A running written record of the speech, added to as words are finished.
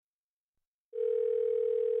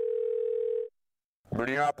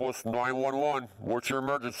Minneapolis 911. What's your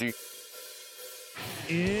emergency?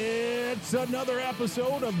 It's another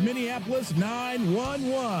episode of Minneapolis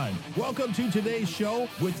 911. Welcome to today's show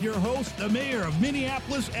with your host, the mayor of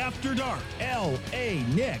Minneapolis After Dark, L.A.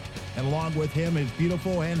 Nick. And along with him, his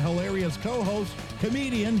beautiful and hilarious co-host,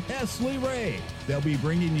 comedian Hesley Ray. They'll be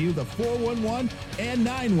bringing you the 411 and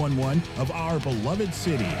 911 of our beloved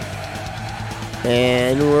city.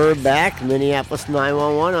 And we're back, Minneapolis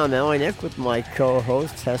 911. I'm L.A. Nick with my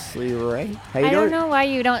co-host, Hesley Ray. How you I doing? don't know why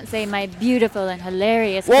you don't say my beautiful and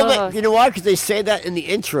hilarious Well, co-host. you know why? Because they say that in the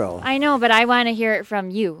intro. I know, but I want to hear it from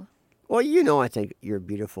you. Well, you know I think you're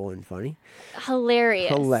beautiful and funny.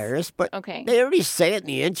 Hilarious. But Okay. they already say it in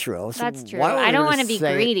the intro. So That's true. why I don't want want to be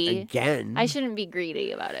greedy. Again. I shouldn't be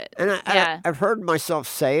greedy about it. And yeah. I've heard myself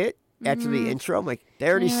say it after the intro. I'm like, they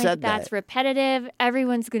already And you're like, said that. That's repetitive.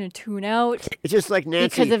 Everyone's going to tune out. It's just like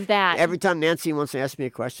Nancy. Because of that. Every time Nancy wants to ask me a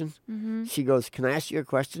question, she goes, "Can I ask you a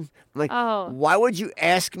question?" I'm like, Oh. "Why would you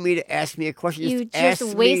ask me to ask me a question? You ask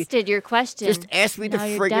just me- wasted your question. Just ask me the Now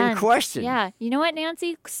you're friggin' done. question." Yeah. You know what,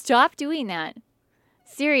 Nancy? Stop doing that.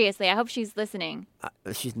 Seriously, I hope she's listening.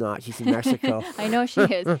 She's not. She's in Mexico. I know she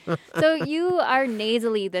is. So you are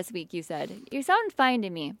nasally this week, you said. You sound fine to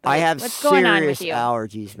me. But I have what's serious going on with you?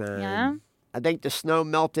 allergies, man. Yeah? I think the snow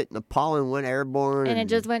melted and the pollen went airborne. And it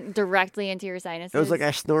just went directly into your sinuses. It was like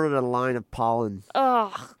I snorted a line of pollen.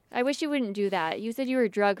 Oh, I wish you wouldn't do that. You said you were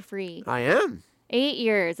drug free. I am. 8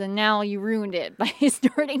 years, and now you ruined it by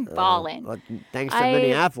snorting pollen. Well, thanks to I-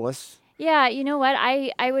 Minneapolis. Yeah, you know what?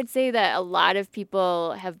 I would say that a lot of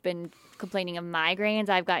people have been complaining of migraines.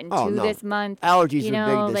 I've gotten Oh, two no. this month. Allergies You are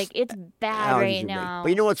know, big. like it's bad Allergies are right big. now. But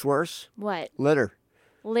you know what's worse? What? Litter.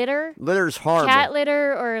 Litter? Litter's horrible. Cat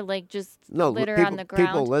litter or like just litter people, on the ground?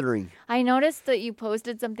 People littering. I noticed that you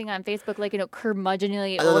posted something on Facebook like a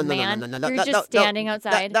curmudgeonly No, old no, man. no, no, no, You're no, just no, standing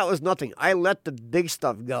outside. That was nothing. I let the big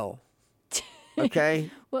stuff go.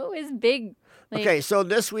 Okay? What was big? Like, Okay, so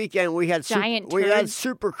this weekend we had giant we had turds?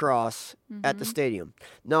 Supercross at the stadium.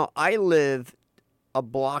 Now I live a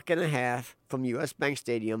block and a half from US Bank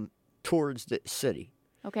Stadium towards the city.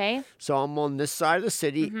 Okay. So I'm on this side of the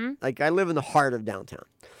city. Mm-hmm. Like I live in the heart of downtown.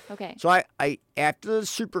 Okay. So I after the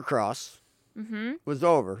Supercross was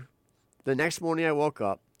over, the next morning I woke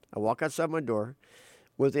up. I walk outside my door.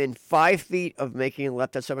 Within 5 feet of making a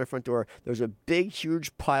left outside my front door, there's a big,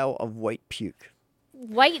 huge pile of white puke.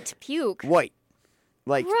 White puke. White.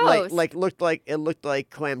 Like Gross. looked like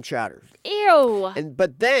clam chowder. Ew.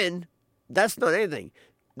 But then that's not anything.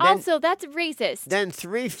 Then, Also, that's racist. then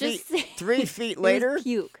 3 feet Just say- 3 feet It was later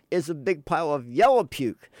puke. is a big pile of yellow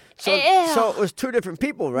puke. So Ew. so it was two different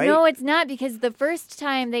people, right? No, it's not because the first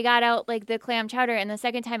time they got out like the clam chowder, and the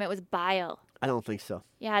second time it was bile. I don't think so.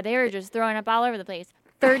 Yeah, they were just throwing up all over the place.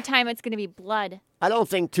 Third time it's gonna be blood. I don't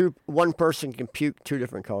think one person can puke two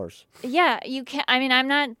different colors. Yeah, you can. I mean, I'm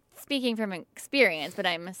not speaking from experience, but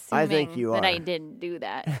I'm assuming think you that are. I didn't do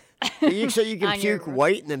that. So you can On your- puke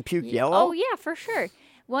white and then puke yellow? Oh yeah, for sure.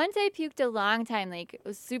 Once I puked a long time, like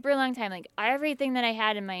a super long time, like everything that I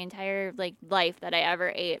had in my entire like life that I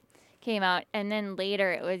ever ate came out, and then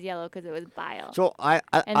later it was yellow because it was bile. So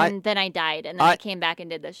and then I died, and then I came back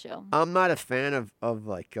and did this show. I'm not a fan of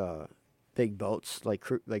like big boats, like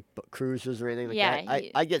cruises or anything like Yeah, that.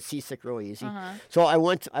 you- I get seasick really easy. Uh-huh. So I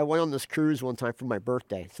went on this cruise one time for my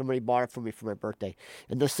birthday. Somebody bought it for me for my birthday.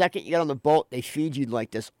 And the second you get on the boat, they feed you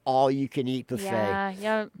like this all-you-can-eat buffet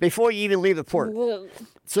Yeah. before you even leave the port.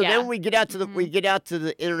 So Yeah. then we get out to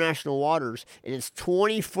the international waters, and it's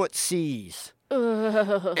 20-foot seas.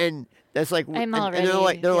 Ugh. And that's like, I'm and they're already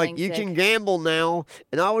like, feeling you sick. can gamble now.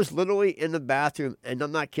 And I was literally in the bathroom, and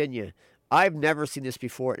I'm not kidding you. I've never seen this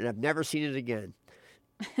before, and I've never seen it again.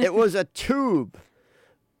 It was a tube.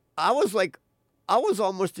 I was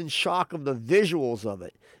almost in shock of the visuals of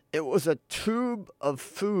it. It was a tube of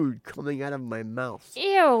food coming out of my mouth,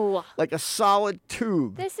 Ew. like a solid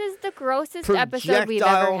tube. This is the grossest episode we've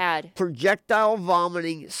ever had. Projectile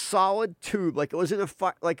vomiting, solid tube, like it was in a in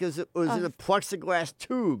a plexiglass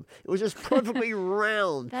tube. It was just perfectly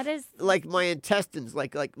round, That is like my intestines,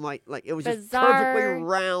 like it was just Bizarre. perfectly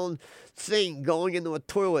round thing going into a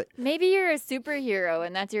toilet. maybe you're a superhero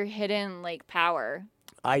and that's your hidden like power.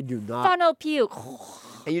 I do not. Funnel puke.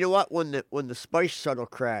 And you know what? When the Spice Shuttle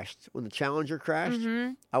crashed, when the Challenger crashed,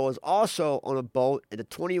 I was also on a boat at a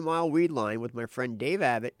 20-mile weed line with my friend Dave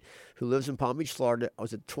Abbott, who lives in Palm Beach, Florida. I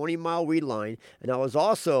was at a 20-mile weed line, and I was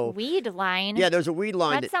also Weed line. yeah. There's a weed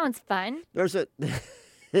line. That sounds fun. There's a.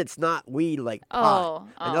 It's not weed like pot. Oh,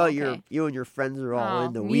 I know okay. you and your friends are all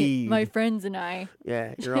into me, weed. my friends and I.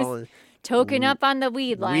 Yeah, you're all in. Token up on the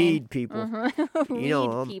weed line. Weed people. Weed You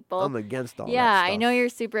know, people. I'm against all yeah, that stuff. I know you're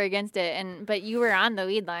super against it, but you were on the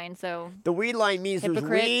weed line, so The weed line means there's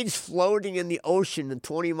Hypocrite. weeds floating in the ocean and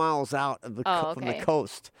 20 miles out of the from the okay.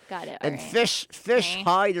 coast. got it. And All right. fish Okay.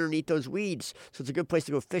 hide underneath those weeds, so it's a good place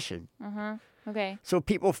to go fishing. Okay. So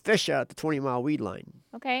people fish out the 20-mile weed line.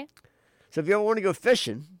 Okay. So if you ever want to go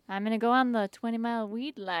fishing, I'm gonna go on the 20-mile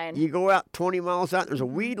weed line. you go out 20 miles out. There's a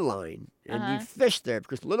weed line, and you fish there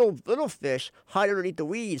because little fish hide underneath the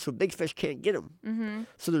weeds, so big fish can't get them.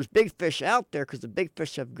 So there's big fish out there because the big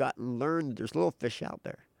fish have learned there's little fish out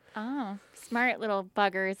there. Oh, smart little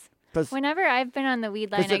buggers. 'Cause- Whenever I've been on the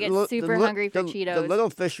weed line, I get super hungry for Cheetos. The little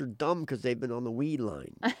fish are dumb because they've been on the weed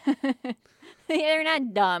line, They're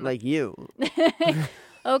not dumb. like you.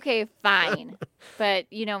 Okay, fine. But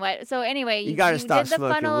you know what? So anyway, You gotta stop did the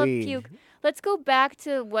smoking funnel weed. of puke. Let's go back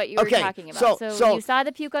to what you were Okay, talking about. so- you saw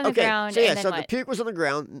the puke on the ground, so yeah, and then so what? the puke was on the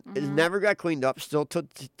ground. It never got cleaned up. Still to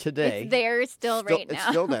today. It's there still right It's now.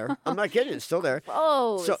 still there. I'm not kidding. It's still there.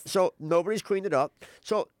 Oh, So nobody's cleaned it up.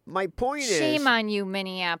 So my point is, shame on you,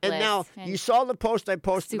 Minneapolis. and now you saw the post I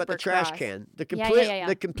posted about the trash Supercross. can. The Yeah, complete, yeah.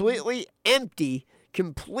 the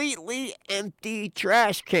completely empty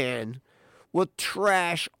trash can with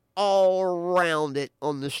trash all around it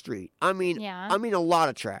on the street. I mean, Yeah. I mean a lot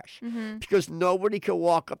of trash Mm-hmm. because nobody could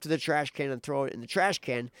walk up to the trash can and throw it in the trash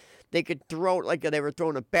can. They could throw it like they were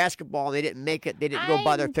throwing a basketball and they didn't make it. They didn't go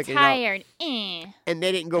bother picking it up. tired. And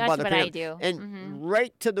they didn't go That's bother what picking I it up. do. And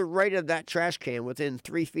right to the right of that trash can, within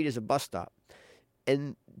 3 feet, is a bus stop.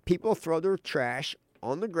 And people throw their trash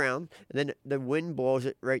on the ground, and then the wind blows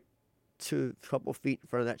it right to a couple feet in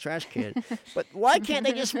front of that trash can. But why can't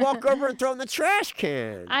they just walk over and throw it in the trash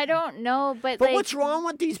can? I don't know, but But like, what's wrong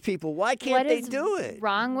with these people? Why what can't they is do it?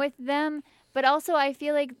 wrong with them? But also, I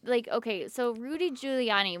feel like okay, so Rudy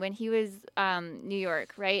Giuliani, when he was New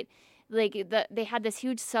York, right? Like they had this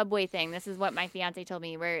huge subway thing. This is what my fiance told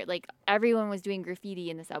me, where like everyone was doing graffiti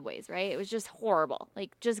in the subways, right? It was just horrible,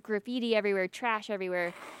 like just graffiti everywhere, trash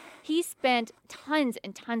everywhere. He spent tons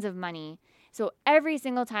and tons of money. So every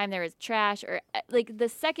single time there was trash, or like the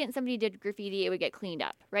second somebody did graffiti, it would get cleaned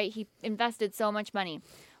up, right? He invested so much money.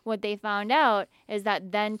 What they found out is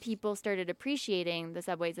that then people started appreciating the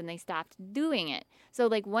subways and they stopped doing it. So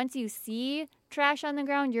like once you see trash on the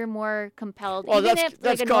ground, you're more compelled, even if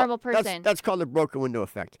like a normal person. That's called the broken window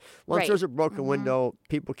effect. Once Right. there's a broken window,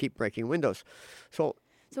 people keep breaking windows. So,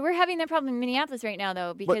 So we're having that problem in Minneapolis right now,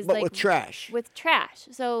 though, because but like with trash. with trash.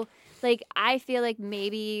 So like I feel like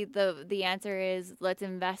maybe the answer is let's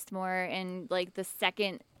invest more in like the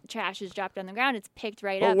second trash is dropped on the ground, it's picked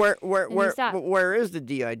right But up. where is the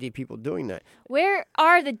DID people doing that? Where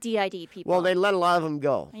are the DID people? Well, they let a lot of them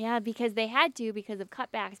go. Yeah, because they had to, because of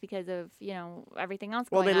cutbacks, because of everything else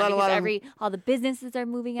Well, going they on. let a lot Because of all the businesses are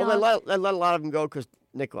moving Well, out. they let a lot of them go because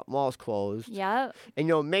Nicollet Mall's closed. Yeah. And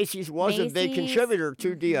Macy's was a big Macy's. contributor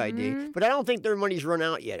to DID, but I don't think their money's run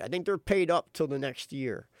out yet. I think they're paid up till the next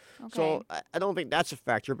year. Okay. So I don't think that's a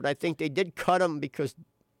factor, but I think they did cut them because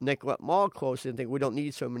Nicollet Mall closed. And think we don't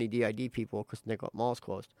need so many DID people because Nicollet Mall's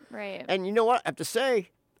closed. Right. And you know what? I have to say,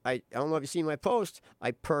 I don't know if you've seen my post. I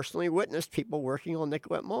personally witnessed people working on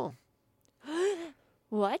Nicollet Mall.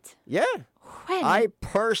 What? Yeah. When? I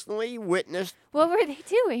personally witnessed What were they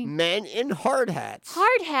doing? men in hard hats.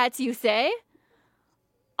 Hard hats, you say?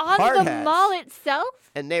 On Hard the hats. mall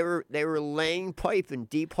itself? And they were laying pipe in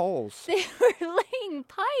deep holes. They were laying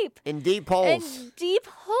pipe In deep holes. and deep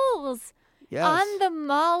holes Yes. on the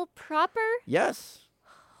mall proper? Yes.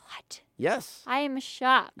 What? Yes. I am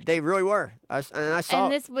shocked. They really were. I saw.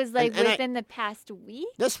 And this was like and I- within the past week?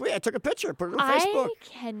 this week I took a picture, put it on Facebook, I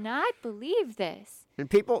cannot believe this. and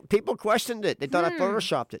people questioned it. They thought I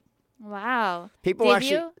photoshopped it. Wow. People Did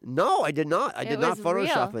actually. you? No, I did not. I It did not was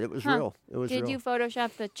Photoshop real. it. It was Huh. real. It was Did real. you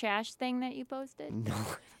Photoshop the trash thing that you posted? No.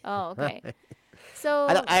 Oh, okay. So,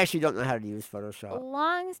 I actually don't know how to use Photoshop.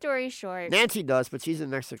 long story short, Nancy does, but she's in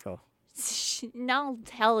Mexico. now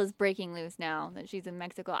hell is breaking loose now that she's in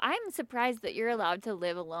Mexico. I'm surprised that you're allowed to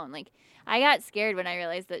live alone. Like, I got scared when I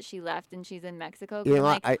realized that she left and she's in Mexico. 'cause You know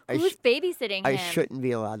I'm what? like, who's babysitting I him? shouldn't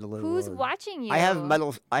be allowed to live Who's alone. watching you? I have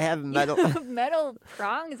metal. You have metal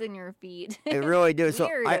prongs in your feet. I really do. So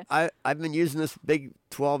Weird. I've been using this big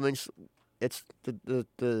 12-inch. It's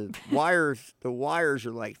the wires. The wires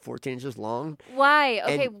are like 14 inches long. Why?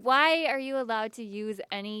 Okay, And- why are you allowed to use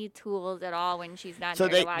any tools at all when she's not So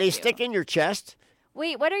there to watch they you? stick in your chest.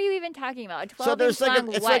 Wait, what are you even talking about? A 12 So there's inch like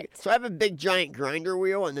long it's what? like so I have a big giant grinder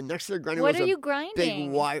wheel, and the next to the grinder What was are a you big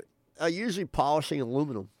grinding? wire. Usually polishing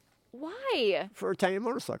aluminum Why? for tiny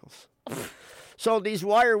motorcycles. So these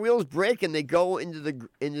wire wheels break and they go into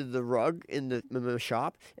the rug in the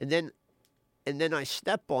shop, and then and then I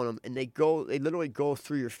step on them, and they literally go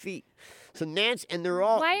through your feet. So Nancy, and they're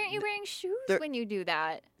all. Why aren't you wearing shoes when you do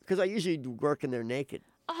that? Because I usually work in there naked.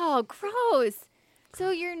 Oh, gross. So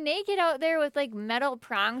you're naked out there with like metal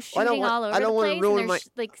prongs I don't shooting want- all I over don't the wanna place, ruin and my-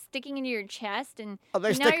 they're like sticking into your chest, and Oh, now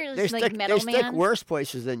you're just like they Metal stick Man. worse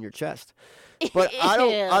places than your chest. But I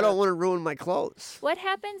don't Ew. want to ruin my clothes. What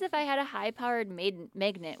happens if I had a high-powered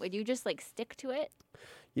magnet? Would you just like stick to it?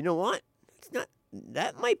 You know what? It's not.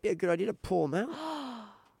 That might be a good idea to pull them out.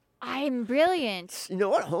 I'm brilliant. You know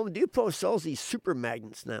what? Home Depot sells these super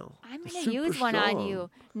magnets now. I'm They're gonna super use one on strong. you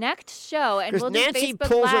next show, and Because we'll do Nancy Facebook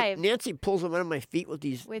pulls Live. Nancy pulls them out of my feet with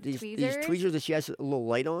these tweezers? tweezers that she has a little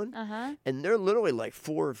light on, and they're literally like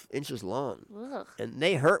 4 inches long, Ugh. and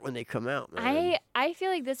they hurt when they come out. Man. I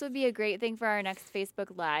feel like this would be a great thing for our next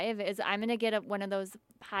Facebook Live. Is I'm gonna get one of those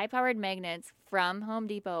high-powered magnets from Home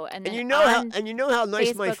Depot, and then and you know how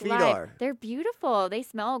nice my Facebook feet Live. are. They're beautiful. They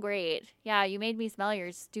smell great. Yeah, you made me smell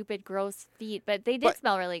your stupid, gross feet, but they did But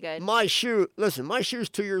smell really good. My shoe's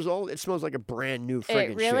 2 years old. It smells like a brand new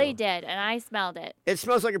friggin' It really shoe. did, and I smelled it. It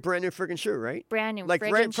smells like a brand new friggin' shoe, right? Brand new, Like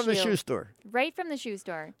friggin' right from the shoe. shoe store. Right from the shoe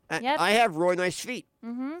store. Yep. I have really nice feet,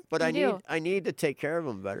 but you I do. need to take care of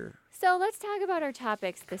them better. So let's talk about our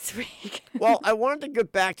topics this week. Well, I wanted to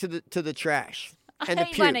get back to the trash and the I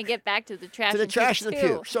want to puke. get back to the trash. To the and trash and the too.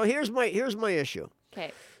 puke. So here's my issue.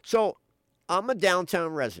 Okay. So I'm a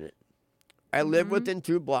downtown resident. I live Mm-hmm. within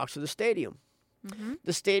 2 blocks of the stadium.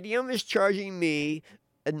 The stadium is charging me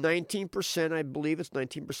a 19%, I believe it's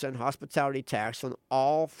 19% hospitality tax on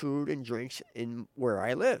all food and drinks in where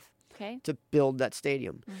I live Okay. to build that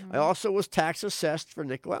stadium. I also was tax assessed for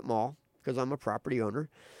Nicollet Mall because I'm a property owner.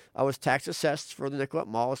 I was tax assessed for the Nicollet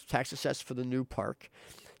Mall. I was tax assessed for the new park.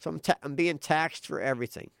 So I'm being taxed for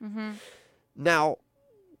everything. Now,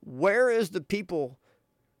 where is the people,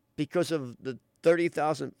 because of the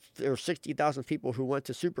 30,000 or 60,000 people who went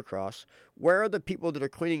to Supercross, where are the people that are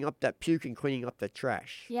cleaning up that puke and cleaning up that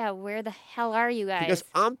trash? Yeah, where the hell are you guys? Because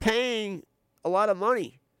I'm paying a lot of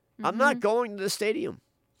money. I'm not going to the stadium.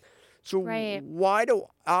 So Right. why do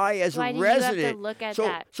I, as Why a do you have to resident, look at so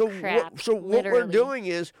that so crap, what, so what we're literally? doing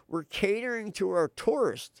is we're catering to our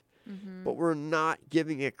tourists, Mm-hmm. but we're not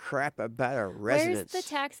giving a crap about our Where's residents. the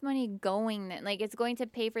tax money going then? Like, it's going to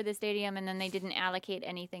pay for the stadium, and then they didn't allocate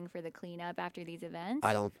anything for the cleanup after these events?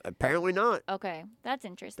 Apparently not. Okay, that's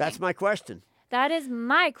interesting. That's my question. That is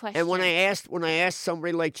my question. And when I asked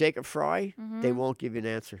somebody like Jacob Fry, Mm-hmm. they won't give you an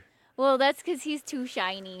answer. Well, that's because he's too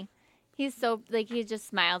shiny. He's so, like, he just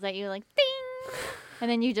smiles at you like, ding! And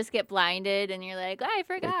then you just get blinded, and you're like, I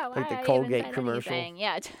forgot Like the why I Colgate even said commercial. anything.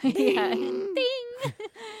 Yeah, yeah. Ding!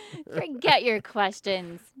 Forget your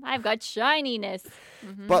questions. I've got shininess.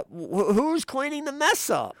 But who's cleaning the mess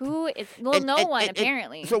up? Who is, well, And- no and- one, and-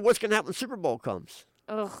 apparently. So what's going to happen when Super Bowl comes?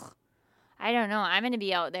 Ugh. I don't know. I'm going to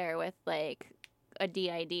be out there with, like, a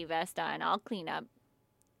DID vest on. I'll clean up.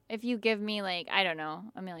 If you give me, like, I don't know,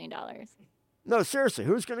 $1 million. No, seriously,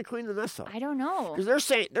 who's going to clean the mess up? I don't know. Because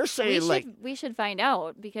they're saying We should find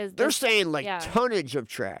out because they're this saying like yeah. tonnage of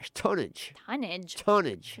trash, tonnage.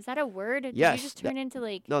 tonnage. Is that a word? Did Yes, you just turn into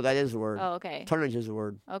like? No, that is the word. Oh, okay. Tonnage is the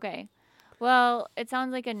word. Okay. Well, it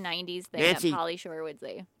sounds like a '90s thing Nancy- that Pauly Shore would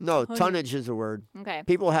say. No, Tonnage. tonnage is the word. Okay.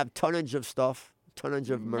 People have tonnage of stuff,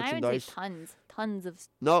 tonnage of I would say merchandise. tons of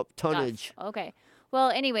Nope, stuff. tonnage. Okay. Well,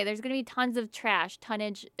 anyway, there's going to be tons of trash.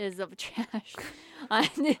 Tonnage is of trash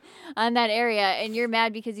on that area, and you're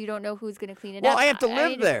mad because you don't know who's going to clean it Well, up. I have to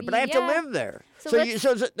live there, but I have to yeah. live there. So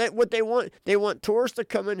So, let's- what they want tourists to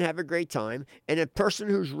come in and have a great time, and a person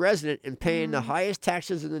who's resident and paying Mm-hmm. the highest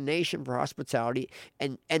taxes in the nation for hospitality,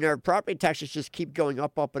 and our property taxes just keep going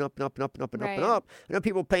up and up and up and up and up and up and up and Right. up. I know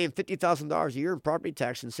people paying $50,000 a year in property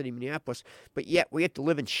tax in the city of Minneapolis, but yet we have to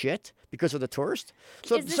live in shit because of the tourist.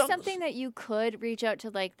 So Is this something that you could reach out to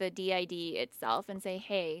like the DID itself and say,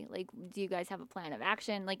 hey, like, do you guys have a plan of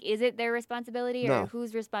action? Like, is it their responsibility or No.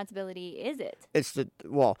 whose responsibility is it? It's City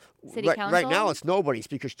right now council? it's nobody's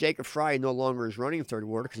because Jacob Fry no longer is running third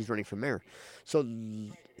ward because he's running for mayor. So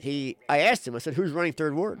I asked him, I said, who's running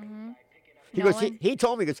third ward? He No goes, one? he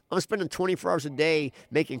told me, he goes, I'm spending 24 hours a day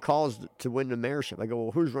making calls to win the mayorship. I go,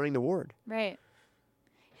 well, who's running the ward? Right.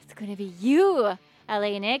 It's going to be you,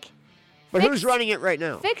 LA Nick. But Fix- who's running it right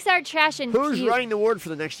now? Fix our trash and Who's puke. running the ward for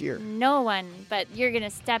the next year? No one, but you're going to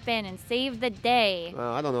step in and save the day.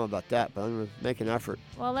 I don't know about that, but I'm going to make an effort.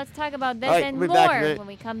 Well, let's talk about this All right, and we'll be back in a more minute. when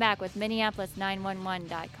we come back with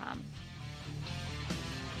Minneapolis911.com.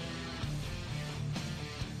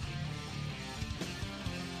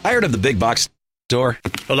 Tired of the big box store?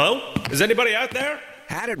 Hello? Is anybody out there?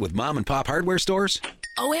 Had it with mom and pop hardware stores?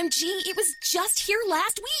 OMG, it was just here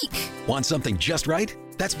last week. Want something just right?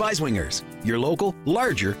 That's Biswingers, your local,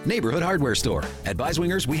 larger neighborhood hardware store. At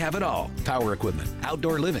Biswingers, we have it all. Power equipment,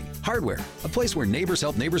 outdoor living, hardware, a place where neighbors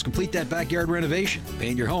help neighbors complete that backyard renovation,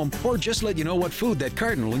 paint your home, or just let you know what food that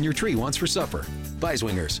cardinal in your tree wants for supper.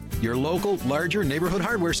 Biswingers, your local, larger neighborhood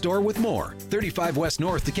hardware store with more. 35 West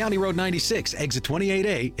North to County Road 96, exit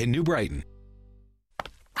 28A in New Brighton.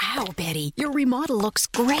 Wow, Betty, your remodel looks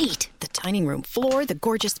great. The dining room floor, the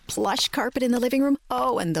gorgeous plush carpet in the living room.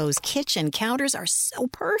 Oh, and those kitchen counters are so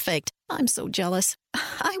perfect. I'm so jealous.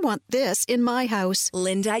 I want this in my house.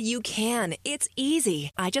 Linda, you can. It's easy.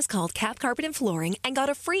 I just called Cap Carpet and Flooring and got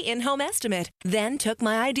a free in-home estimate. Then took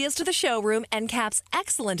my ideas to the showroom, and Cap's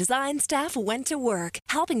excellent design staff went to work,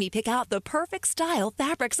 helping me pick out the perfect style,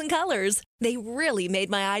 fabrics, and colors. They really made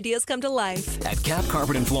my ideas come to life. At Cap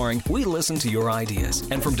Carpet and Flooring, we listen to your ideas.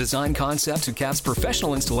 And from design concept to Cap's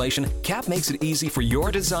professional installation, Cap makes it easy for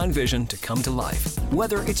your design vision to come to life.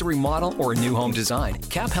 Whether it's a remodel or a new home design,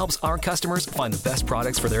 Cap helps our customers find the best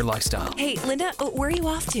products for their lifestyle. Hey, Linda, where are you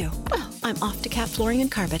off to? Well, I'm off to Cap Flooring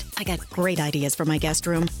and Carpet. I got great ideas for my guest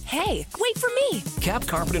room. Hey, wait for me. Cap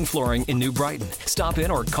Carpet and Flooring in New Brighton. Stop in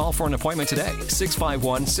or call for an appointment today.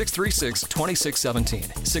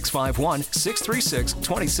 651-636-2617.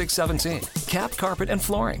 651-636-2617. Cap Carpet and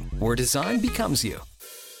Flooring, where design becomes you.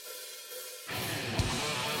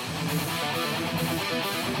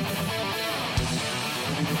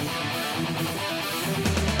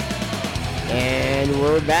 And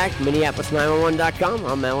we're back, Minneapolis911.com.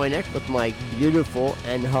 I'm LA Nick with my beautiful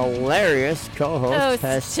and hilarious co-host,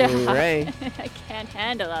 Hessie stop. Ray. I can't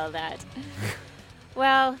handle all that.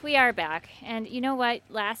 Well, we are back. And you know what?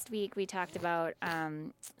 Last week we talked about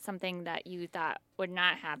something that you thought would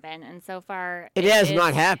not happen. And so far, It has is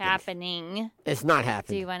not happened. happening. It's not Do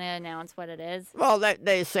happening. you want to announce what it is? Well,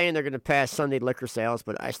 they're saying they're going to pass Sunday liquor sales,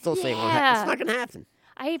 but I still say it won't happen. It's not going to happen.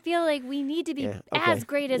 I feel like we need to be Yeah, as okay.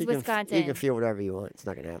 great as You can- Wisconsin. You can feel whatever you want. It's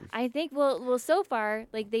not going to happen. I think well, so far,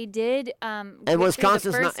 like they did. And get through the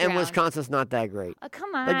Wisconsin's first not. And round. Wisconsin's not that great. Oh,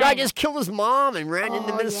 come on. The guy just killed his mom and ran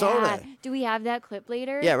into Oh, Minnesota. yeah. Do we have that clip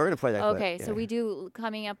later? Yeah, we're gonna play that clip, Okay, so yeah. we do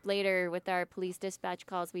coming up later with our police dispatch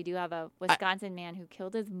calls. We do have a Wisconsin man who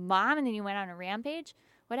killed his mom and then he went on a rampage.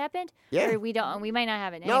 What happened? Yeah. Or we don't. We might not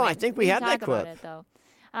have it. No, Anyway, I think we can have that talk about clip. it though.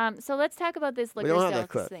 So let's talk about this We liquor don't have sales that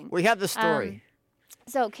clip. thing. We have the story.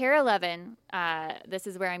 So, Kara Levin, this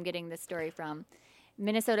is where I'm getting this story from.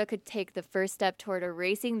 Minnesota could take the first step toward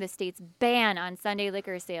erasing the state's ban on Sunday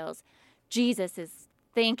liquor sales. Jesus is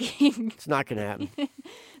thinking. It's not going to happen.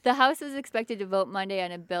 The House is expected to vote Monday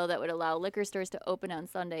on a bill that would allow liquor stores to open on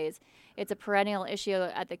Sundays. It's a perennial issue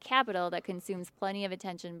at the Capitol that consumes plenty of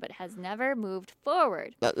attention but has never moved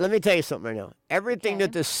forward. Let me tell you something right now. Everything Okay.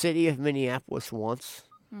 that the city of Minneapolis wants,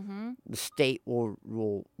 Mm-hmm. the state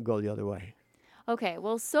will go the other way. Okay,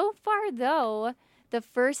 well, so far, though, the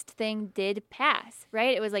first thing did pass,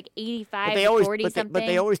 right? It was like 85 But they to always, 40 but something.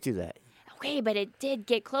 they always do that. Okay, but it did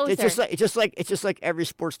get closer. It's just like every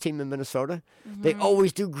sports team in Minnesota. They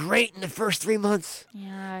always do great in the first 3 months,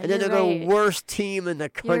 Yeah, and then you're they're right. the worst team in the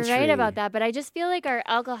country. You're right about that, but I just feel like our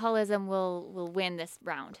alcoholism will win this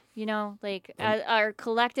round. You know, like our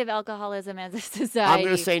collective alcoholism as a society. I'm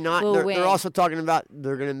going to say not. Will They're win. also talking about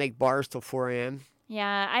they're going to make bars till 4 a.m.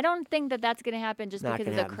 Yeah, I don't think that that's going to happen just Not because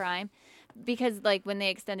of gonna the happen. crime. Because like when they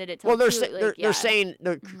extended it to Well, they're two, they're saying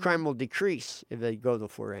the crime will decrease if they go to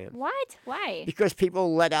 4 a.m. What? Why? Because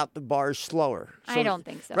people let out the bars slower. I don't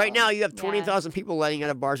think so. Right now, you have Yeah. 20,000 people letting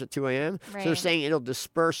out of bars at 2 a.m. So they're Right. saying it'll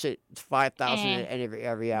disperse it 5,000 Eh.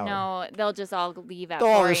 every hour. No, they'll just all leave at They'll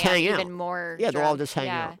all 4 just a.m. hang even out. more. Yeah, they'll all drunk. just hang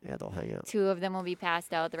Yeah. out. Yeah, they'll hang out. 2 of them will be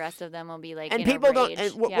passed out. The rest of them will be like And in a people don't. rage.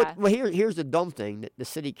 And Yeah. here's the dumb thing that the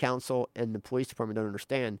city council and the police department don't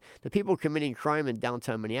understand: the people committing crime in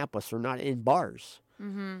downtown Minneapolis are not in bars.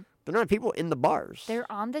 Mm-hmm. They're not people in the bars. They're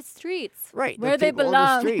on the streets. right. Where they they're people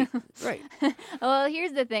belong. on the street. Right. Well,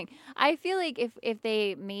 here's the thing. I feel like if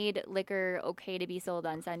they made liquor okay to be sold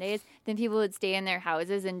on Sundays, then people would stay in their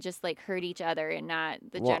houses and just like hurt each other and not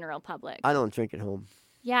the Well, general public. I don't drink at home.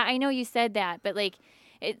 Yeah, I know you said that, but like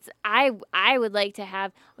it's I would like to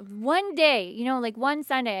have one day, you know, like one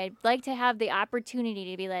Sunday, I'd like to have the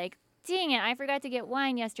opportunity to be like, dang it, I forgot to get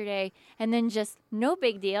wine yesterday, and then just no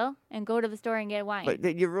big deal and go to the store and get wine.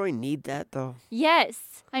 But you really need that, though.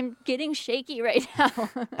 Yes, I'm getting shaky right now.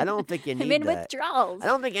 I don't think you need I'm in that. withdrawals. I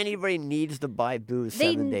don't think anybody needs to buy booze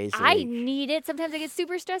They- 7 days a I week. need it. Sometimes I get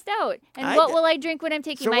super stressed out. And I what d- will I drink when I'm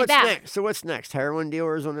taking So my what's bath? next? So what's next? Heroin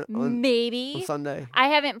dealers on Maybe. Sunday? I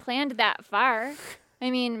haven't planned that far. I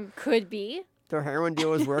mean, could be. Do heroin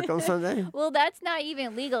dealers work on Sunday? Well, that's not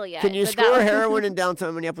even legal yet. Can you but that score would- heroin in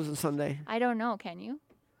downtown Minneapolis on Sunday? I don't know. Can you?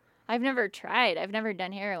 I've never tried. I've never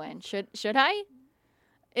done heroin. Should I?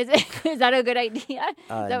 Is that a good idea? Is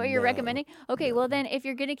that what you're No. recommending? Okay, well then, if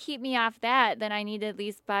you're gonna keep me off that, then I need to at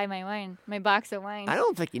least buy my wine, my box of wine. I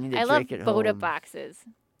don't think you need to I love drink at Boda home. boxes.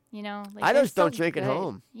 You know, like, I they're just don't so drink at good.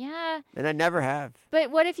 home. Yeah, And I never have.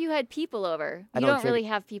 but what if you had people over? I You don't don't drink- really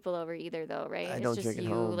have people over either, though, right? I It's don't just drink at you,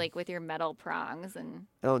 home. like with your metal prongs, and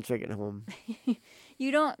I don't drink at home.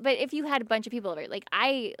 you don't. But if you had a bunch of people over, like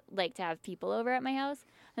I like to have people over at my house,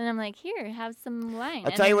 and I'm like, here, have some wine. I'll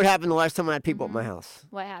And tell you then- what happened the last time I had people at my house.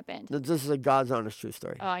 What happened? This is a God's honest true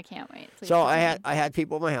story. Oh, I can't wait. Please So tell I me. had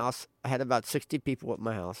people at my house. I had about 60 people at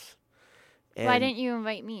my house. And Why didn't you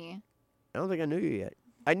invite me? I don't think I knew you yet.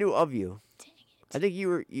 I knew of you. I think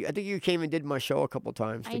you came and did my show a couple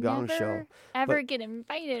times, the I Gong never Show. ever But- get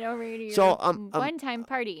invited over to your So, one-time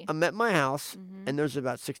party. I'm at my house, Mhm. and there's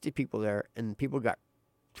about 60 people there, and people got,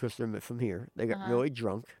 because they're from here, they got Uh-huh. really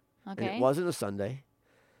drunk. And Okay. it wasn't a Sunday.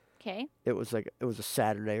 Okay. It was a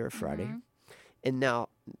Saturday or a Friday. Mhm. And now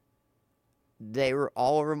they were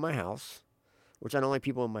all over my house, which I don't like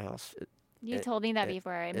people in my house. You told me that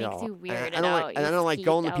before. It makes all. you And weird. I don't like, and I don't like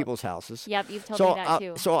going to people's houses. Yep, you've told so, me that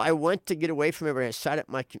too. So I went to get away from everybody. I sat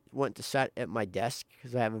at my desk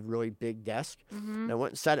because I have a really big desk. Mm-hmm. And I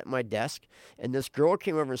went and sat at my desk, and this girl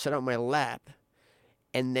came over and sat on my lap,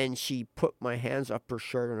 and then she put my hands up her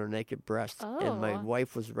shirt on her naked breast, and my Oh.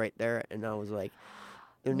 wife was right there, and I was like,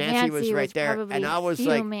 and Nancy was right there, probably and I was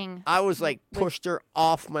fuming. like pushed her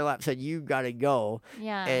off my lap, said, "You gotta go,"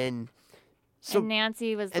 Yeah. and so and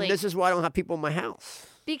Nancy was and like, this is why I don't have people in my house.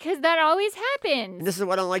 because that always And happens. this is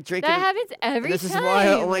why I don't like drinking. That happens every and this time. is why I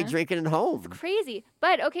don't like drinking at home. Crazy.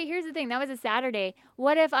 But okay, here's the thing. That was a Saturday.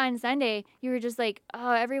 What if on Sunday you were just like,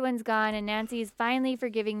 oh, everyone's gone and Nancy's finally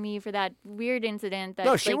forgiving me for that weird incident that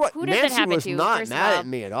No, she like, was. who does that Nancy happen was to? not first of mad all? at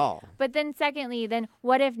me at all. But then secondly, then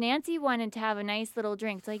what if Nancy wanted to have a nice little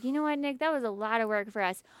drink? It's like, you know what, Nick, that was a lot of work for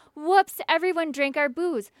us. Whoops, everyone drank our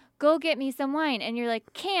booze. Go get me some wine. And you're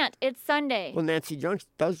like, can't, it's Sunday. Well, Nancy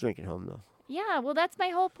does drink at home though, Yeah, well, that's my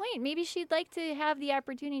whole point. Maybe she'd like to have the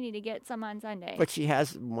opportunity to get some on Sunday. but she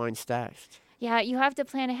has wine stashed. Yeah, you have to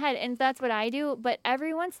plan ahead, and that's what I do. But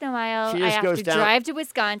every once in a while, She I just have goes to down- drive to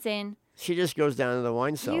Wisconsin. She just goes down to the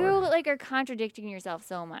wine cellar. You like are contradicting yourself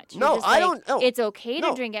so much. You're No, just I like, don't- no. It's okay to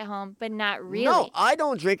No. drink at home, but not really. No, I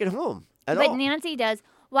don't drink at home at but all. Nancy does.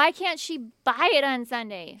 Why can't she buy it on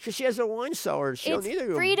Sunday? Because she has a wine cellar. She It's don't need to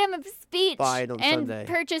go freedom of speech buy it on and Sunday.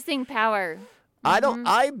 purchasing power. I don't.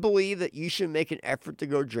 I believe that you should make an effort to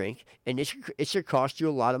go drink, and it should cost you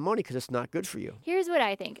a lot of money because it's not good for you. Here's what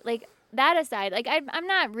I think. Like, that aside, like, I'm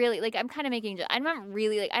not really, like, I'm kind of making, I'm not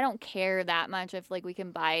really, like, I don't care that much if, like, we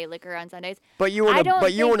can buy liquor on Sundays. But you want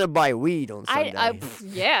to buy weed on Sunday.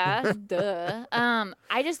 Yeah, duh.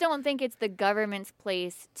 I just don't think it's the government's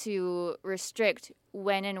place to restrict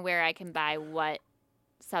when and where I can buy what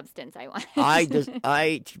substance I want.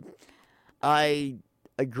 I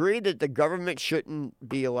agree that the government shouldn't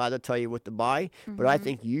be allowed to tell you what to buy, but I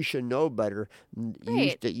think you should know better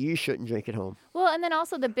Right. that you shouldn't drink at home. Well, and then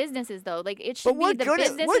also the businesses, though. Like, it should be what the good is-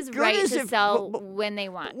 business's what good right is to it- sell but- when they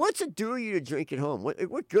want. What's it do you to drink at home?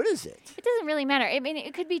 What good is it? It doesn't really matter. I mean,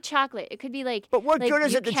 it could be chocolate. It could be like, But what like, good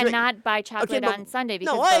is you it to drink- cannot buy chocolate but- on Sunday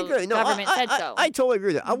because no, I the agree. No, government I, said I, so. I totally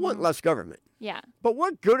agree with that. I want less government. Yeah. But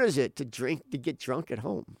what good is it to get drunk at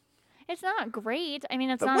home? It's not great. I mean,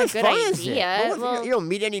 it's But not what a good fun is it? idea. What- Well, you don't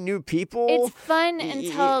meet any new people. it's fun Y- y-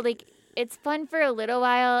 until, like, it's fun for a little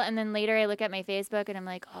while, and then later I look at my Facebook and I'm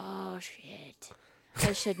like, oh, shit.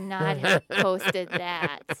 I should not have posted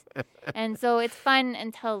that. And so it's fun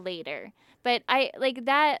until later. But I, like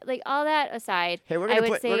that, like all that aside, Hey, we're I gonna would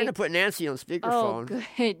put say, we're gonna put Nancy on oh, speakerphone.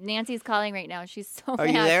 good. Nancy's calling right now. She's so Are mad.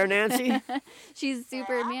 you there, Nancy? She's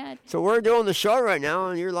super mad. So we're doing the show right now,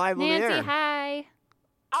 and you're live on the Nancy, air. hi.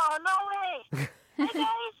 Oh, no way. Hey, guys.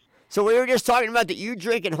 So we were just talking about that you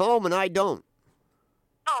drink at home and I don't.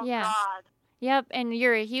 Oh, Yeah. God. Yep, and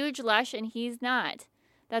you're a huge lush, and he's not.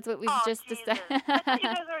 That's what we've just Jesus. decided. I thought you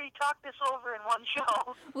guys already talked this over in one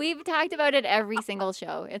show. We've talked about it every single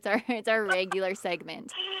show. It's our regular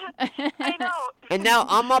segment. I know. And now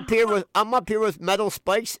I'm up here with metal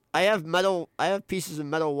spikes. I have pieces of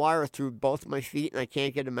metal wire through both my feet, and I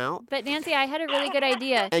can't get them out. But Nancy, I had a really good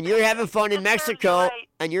idea. And you're having fun in That serves you Mexico, right.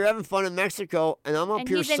 and you're having fun in Mexico, and I'm up And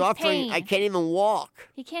here he's in suffering. pain. I can't even walk.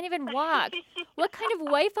 He can't even walk. What kind of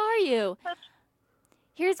wife are you?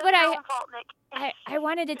 Here's That's what your own fault, Nick. I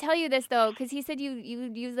wanted to tell you this though, because he said you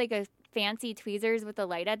use like a fancy tweezers with a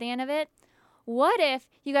light at the end of it. What if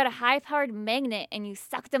you got a high-powered magnet and you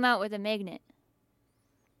sucked them out with a magnet?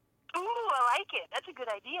 Ooh, I like it. That's a good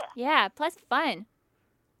idea. Yeah, plus fun.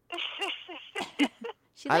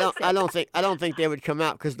 She I likes it. don't think they would come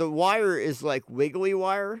out because the wire is like wiggly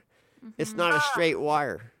wire, It's not a straight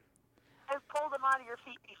wire. I've pulled them out of your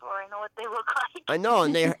feet before. I know what they look like. I know,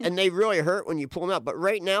 and they really hurt when you pull them out. But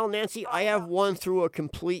right now, Nancy, I have one through a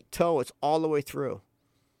complete toe. It's all the way through.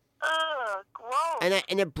 Ugh, gross.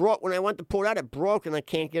 And it broke when I went to pull it out. It broke, and I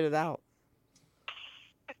can't get it out.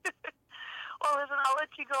 Well, listen, I'll let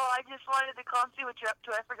you go. I just wanted to call and see what you're up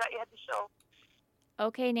to. I forgot you had the show.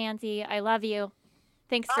 Okay, Nancy, I love you.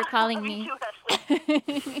 Thanks for calling me. Me too,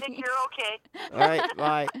 Leslie. Think you're okay. All right,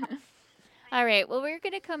 bye. All right. Well, we're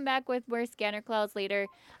going to come back with more scanner clouds later.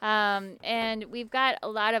 And we've got a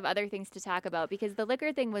lot of other things to talk about because the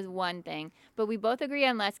liquor thing was one thing, but we both agree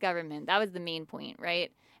on less government. That was the main point,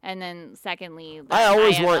 right? And then secondly, I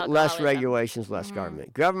always high-end want less alcoholism. regulations, less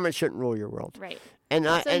government. Government shouldn't rule your world. Right. And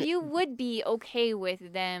So you would be okay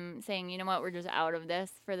with them saying, you know what, we're just out of this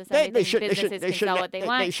for the they Sunday should. thing. Businesses can sell what they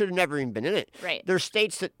want. They should have never even been in it. Right. There's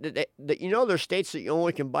states that there's states that you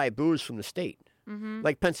only can buy booze from the state,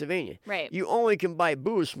 like Pennsylvania. Right. You only can buy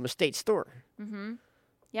booze from a state store. Mm-hmm.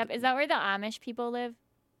 Yep. Is that where the Amish people live?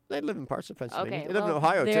 They live in parts of Pennsylvania. Okay. They live in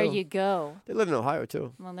Ohio there too. There you go. They live in Ohio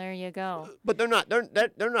too. Well, there you go. But they're not.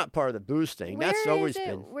 They're not part of the booze thing. Where That's always is it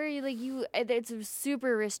been. where it's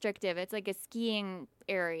super restrictive. It's like a skiing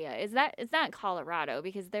area. It's not Colorado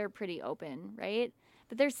because they're pretty open, right?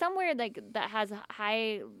 But there's somewhere like that has a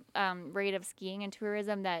high rate of skiing and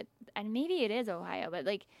tourism and maybe it is Ohio, but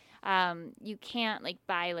like you can't like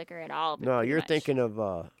buy liquor at all. No, you're much. thinking of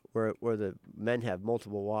where the men have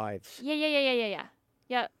multiple wives. Yeah.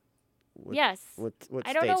 Yes. What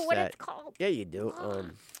I don't know state's what that? it's called. Yeah, you do.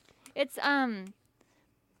 It's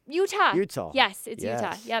Utah. Utah. Yes, it's Yes.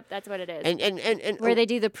 Utah. Yep, that's what it is. And where they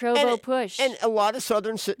do the Provo push. And a lot of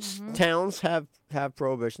southern towns have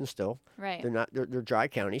prohibition still. Right. They're dry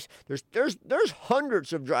counties. There's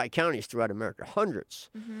hundreds of dry counties throughout America. Hundreds.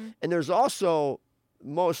 Mm-hmm. And there's also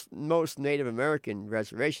most Native American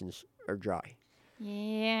reservations are dry.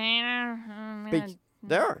 Yeah.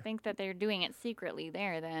 There. I think that they're doing it secretly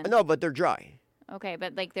there then. No, but they're dry. Okay,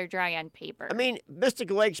 but like they're dry on paper. I mean, Mystic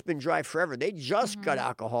Lake's been dry forever. They just got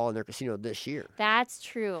alcohol in their casino this year. That's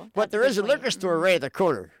true. But there is a liquor store right at the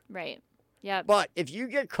corner. Right. Yep. But if you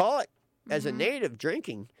get caught as a native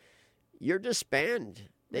drinking, you're disbanded.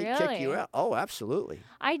 They kick you Really? out. Oh, absolutely.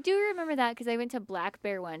 I do remember that because I went to Black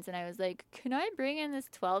Bear once and I was like, "Can I bring in this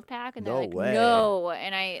 12-pack?" And they're No like, way. "No."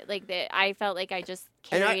 And I felt like I just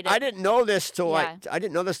And carried I it. didn't know this till Yeah. I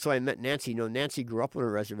didn't know this till I met Nancy. You know, Nancy grew up on a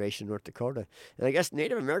reservation in North Dakota, and I guess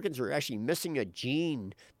Native Americans are actually missing a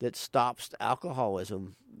gene that stops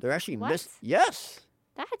alcoholism. They're actually What? Yes.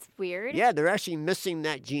 That's weird. Yeah, they're actually missing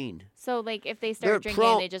that gene. So like if they They're start drinking,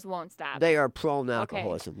 prone- they just won't stop. They are prone to Okay.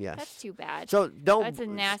 alcoholism. Yes. That's too bad. So don't. That's a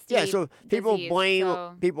nasty Yeah. So people disease, blame so- a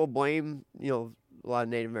lot of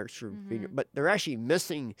Native Americans for being, but they're actually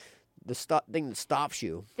missing the thing that stops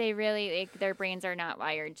you. They really, their brains are not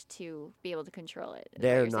wired to be able to control it. is what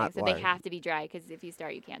They're you're saying. not So wired. they have to be dry because if you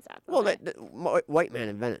start, you can't stop. Well, Okay. white man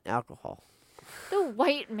invented alcohol. The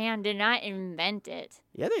white man did not invent it.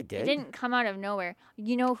 Yeah, they did. It didn't come out of nowhere.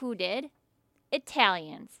 You know who did?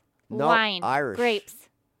 Italians. No, Wine. Irish. Grapes.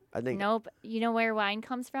 I think. Nope. You know where wine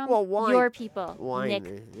comes from? Well, wine. Your people. Wine,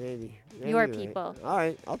 Nick. maybe. Your right. people. All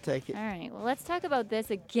right, I'll take it. All right. Well, let's talk about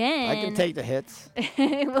this again. I can take the hits.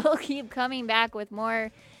 We'll keep coming back with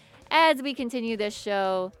more as we continue this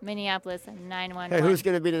show. Minneapolis 911. Hey, who's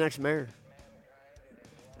going to be the next mayor?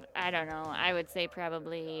 I don't know. I would say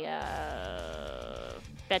probably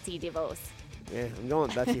Betsy DeVos. Yeah, I'm going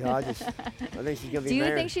with Betsy Hodges. I think she's going to be Do you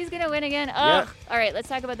mayor. think she's going to win again? Yep. Ugh. All right, let's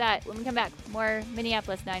talk about that when we come back. More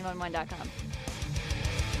Minneapolis911.com.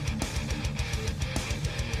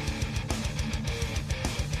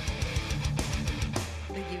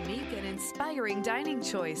 A unique and inspiring dining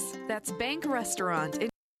choice. That's Bank Restaurant in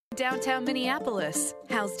downtown Minneapolis.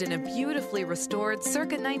 Housed in a beautifully restored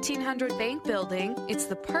circa 1900 bank building, it's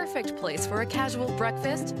the perfect place for a casual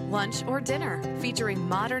breakfast, lunch, or dinner. Featuring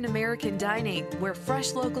modern American dining, where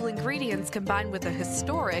fresh local ingredients combine with a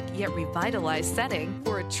historic yet revitalized setting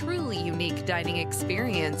for a truly unique dining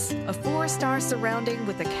experience. A 4-star surrounding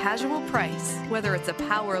with a casual price. Whether it's a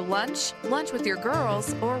power lunch, lunch with your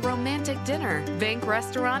girls, or romantic dinner, Bank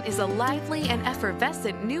Restaurant is a lively and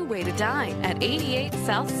effervescent new way to dine at 88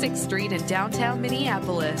 South 6th Street in downtown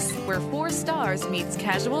Minneapolis, where 4 stars meets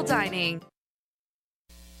casual dining.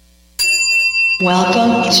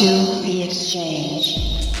 Welcome to The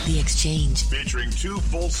Exchange. The Exchange. Featuring 2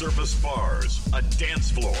 full-service bars, a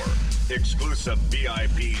dance floor, exclusive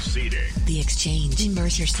VIP seating. The Exchange.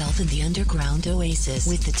 Immerse yourself in the underground oasis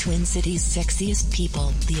with the Twin Cities' sexiest people.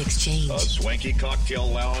 The Exchange. A swanky cocktail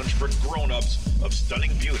lounge for grown-ups of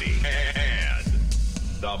stunning beauty. And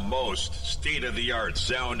The most state-of-the-art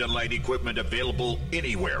sound and light equipment available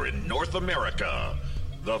anywhere in North America.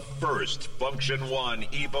 The first Function One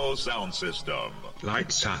Evo sound system.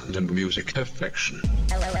 Light, sound, and music perfection.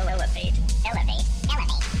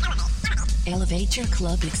 Elevate your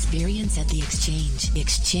club experience at The Exchange.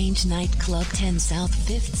 Exchange Nightclub, 10 South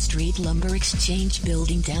 5th Street, Lumber Exchange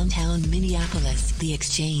Building, downtown Minneapolis. The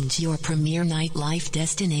Exchange, your premier nightlife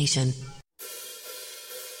destination.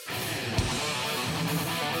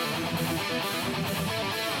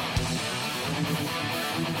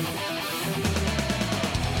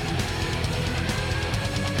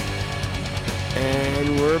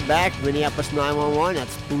 And we're back, Minneapolis 911.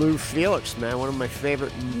 That's Blue Felix, man, one of my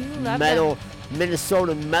favorite metal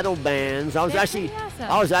Minnesota metal bands. I was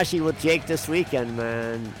actually with Jake this weekend,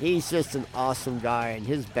 man. He's just an awesome guy, and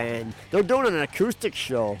his band. They're doing an acoustic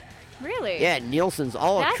show. Really? Yeah, Nielsen's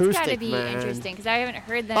all That's acoustic, gotta be man. interesting because I haven't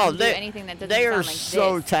heard them do anything that doesn't They are sound like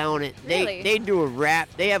so this. talented. Really? They do a rap.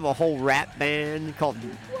 They have a whole rap band called.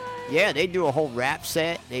 Yeah, they do a whole rap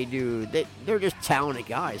set. They're just talented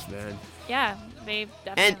guys, man. Yeah, they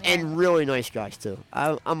definitely And really nice guys too.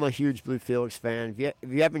 I'm a huge Blue Felix fan. If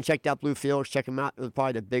you haven't checked out Blue Felix, check them out. They're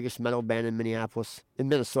probably the biggest metal band in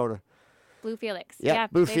Minnesota. Blue Felix. Yep, Yeah,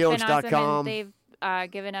 BlueFelix.com. They've been awesome, and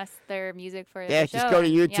they've given us their music for Yeah, the show. just go to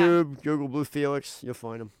YouTube, Yeah. Google Blue Felix, you'll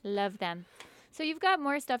find them. Love them. So you've got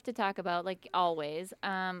more stuff to talk about, like always.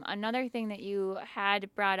 Another thing that you had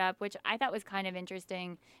brought up, which I thought was kind of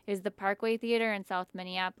interesting, is the Parkway Theater in South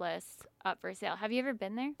Minneapolis up for sale. Have you ever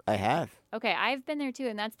been there? I have. Okay, I've been there too,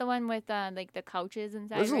 and that's the one with like the couches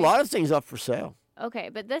inside. There's a right? lot of things up for sale. Okay,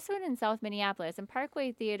 but this one in South Minneapolis, and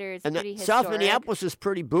Parkway Theater is And pretty South historic. Minneapolis is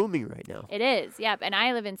pretty booming right now. It is, yep. And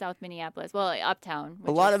I live in South Minneapolis, well, uptown.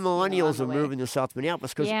 A lot of on millennials the are way. moving to South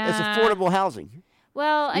Minneapolis because it's Yeah. affordable housing.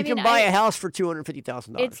 Well, I You mean, can buy a house for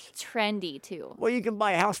 $250,000. It's trendy too. Well, you can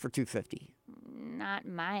buy a house for $250,000. Not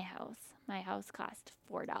my house. My house cost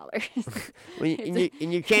 $4. Well,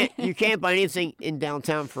 and you can't buy anything in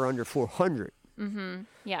downtown for under $400,000. Mm-hmm.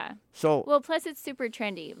 Yeah. So well, plus it's super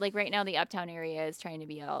trendy. Like right now, the uptown area is trying to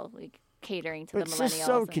be all like catering to the it's millennials. just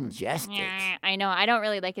so and- congested. Yeah, I know. I don't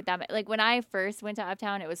really like it that much. Like when I first went to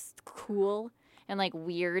uptown, it was cool and like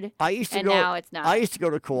weird. I used to and go. now it's not. I used to go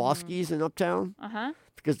to Kowalski's in Uptown Uh-huh.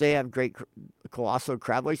 because they have great colossal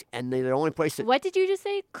crab legs, and they're the only place that What did you just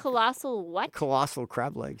say? Colossal what? colossal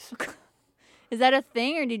crab legs. Is that a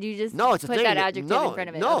thing, or did you just No, it's a put thing. that adjective no, in front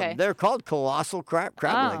of it? No, Okay. they're called colossal crab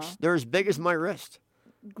Oh. legs. They're as big as my wrist.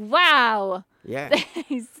 Wow. Yeah.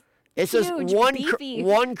 It's just huge, one beefy,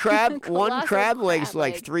 one crab colossal crab leg's crab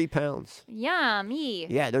like leg. 3 pounds. Yummy.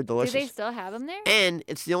 Yeah, they're delicious. Do they still have them there? And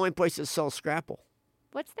it's the only place that sells scrapple.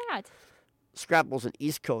 What's that? Scrapple's an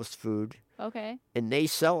East Coast food, Okay. and they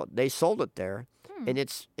sell it. They sold it there, Hmm. and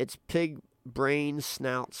it's pig brains,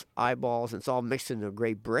 snouts, eyeballs, and it's all mixed into a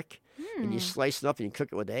great brick. And you slice it up and you cook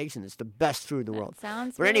it with eggs, and it's the best food in the world.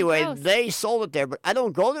 Sounds But really anyway, gross. they sold it there, but I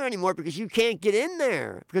don't go there anymore because you can't get in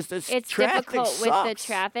there because It's traffic difficult sucks. with the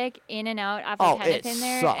traffic in and out off Oh, of it Hennepin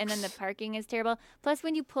there, and then the sucks. parking is terrible. Plus,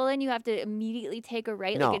 when you pull in, you have to immediately take a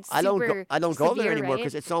right. No, like it's I don't super go. I don't go there severe, anymore right?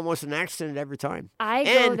 because it's almost an accident every time. I go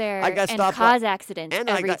And there I got and stopped cause by, accidents and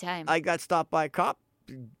every I got, time. I got stopped by a cop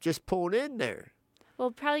just pulling in there. Well,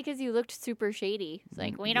 probably because you looked super shady. It's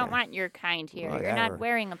like, we don't want your kind here. You're Whatever. not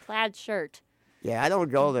wearing a plaid shirt. Yeah, I don't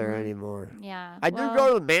go there anymore. Yeah. I do well, go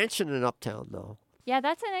to the mansion in Uptown though. Yeah,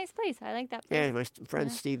 that's a nice place. I like that place. Yeah, my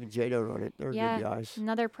friends Steve and Jado run it. They're Yeah, good guys.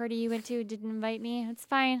 another party you went to didn't invite me. It's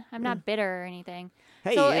fine. I'm not bitter or anything.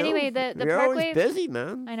 Hey, so you know, anyway, the you're Parkway. always busy,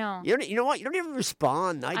 man. I know. You know what? You don't even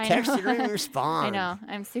respond. I I text know. you, don't even respond. I know.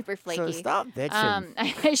 I'm super flaky. So stop bitching.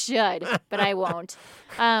 I should, but I won't.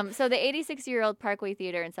 So the 86-year-old Parkway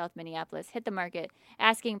Theater in South Minneapolis hit the market,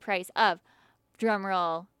 asking price of, drum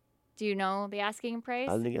roll. Do you know the asking price?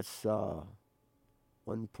 I think it's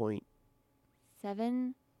 1.7.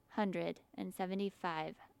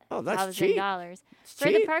 $775,000 Oh, that's cheap. It's for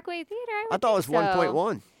the cheap. Parkway Theater. I thought it was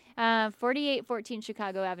 1.1. 4814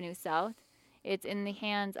 Chicago Avenue South. It's in the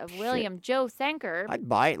hands of William Joe Sanker. I'd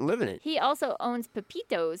buy it and live in it. He also owns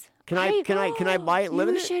Pepitos. Can I buy it and live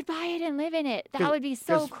in it? You should buy it and live in it. That 'Cause- would be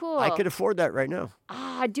so 'cause cool. I could afford that right now.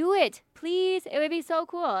 Do it, please. It would be so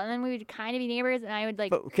cool. And then we would kind of be neighbors, and I would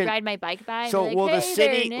like But can- ride my bike by. So and be like, will the "Hey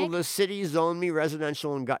city there, will Nick." the city zone me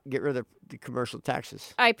residential and get rid of the commercial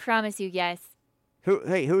taxes? I promise you, yes.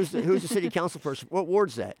 Who's the city council person? What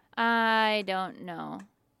ward's that? I don't know.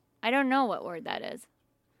 I don't know what word that is.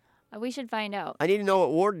 We should find out. I need to know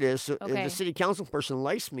what ward it is. So if Okay. the city council person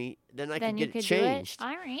likes me, then I Then can you get could it changed. do it.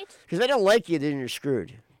 All right. Because if I don't like you, then you're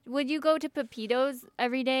screwed. Would you go to Pepitos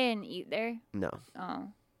every day and eat there? No. Oh.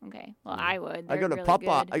 Okay. Well, I would. I go to They're really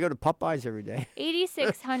Popeye. good. I go to Popeyes every day.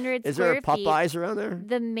 8,600 Is square there a Popeyes feet. around there?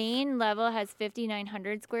 The main level has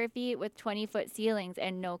 5,900 square feet with 20-foot ceilings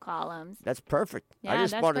and no columns. That's perfect. Yeah, I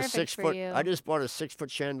just that's bought a perfect 6 for foot. you. I just bought a 6 foot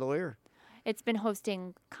chandelier. It's been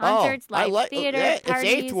hosting concerts, I live like theater, yeah,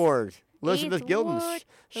 parties. It's 8th Ward. Elizabeth 8th Gildens. Ward.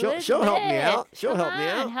 She'll help me out. She'll Come help me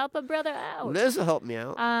on, out. Help a brother out. Liz will help me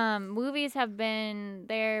out. Movies have been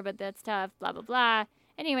there, but that's tough. Blah blah blah.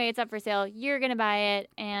 Anyway, it's up for sale. You're gonna buy it,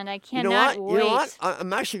 and I cannot wait. You know what?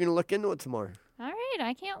 I'm actually gonna look into it tomorrow. All right,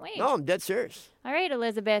 I can't wait. No, I'm dead serious. All right,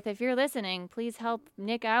 Elizabeth, if you're listening, please help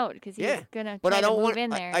Nick out because he's gonna But try I don't to move want. in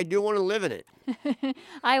there. I do want to live in it.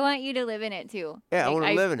 I want you to live in it too. Yeah, I want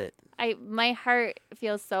to live in it. My heart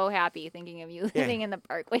feels so happy thinking of you living in the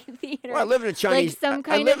Parkway Theater. Well, I live in a Chinese. Like some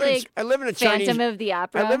kind I of like live in a Phantom Chinese, of the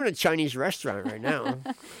Opera. I live in a Chinese restaurant right now.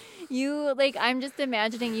 You I'm just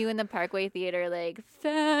imagining you in the Parkway Theater, like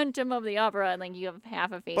Phantom of the Opera, and like you have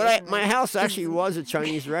half a face. But my house actually was a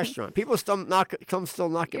Chinese restaurant. People still knock at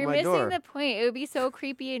You're my door. missing the point. It would be so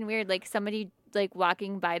creepy and weird, like somebody like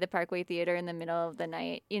walking by the Parkway Theater in the middle of the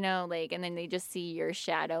night, and then they just see your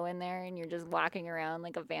shadow in there, and you're just walking around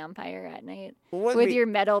like a vampire at night with your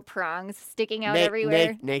metal prongs sticking out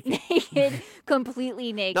everywhere, naked,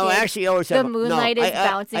 completely naked. No, I actually always the have. moonlight is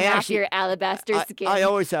bouncing I off actually, your alabaster skin. I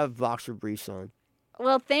always have boxer briefs on.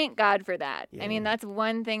 Well, thank God for that. Yeah. I mean, that's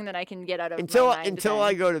one thing that I can get out of until my mind.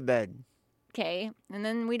 I go to bed. Okay, and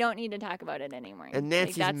then we don't need to talk about it anymore. And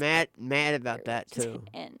Nancy's mad about that too.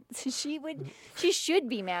 And she should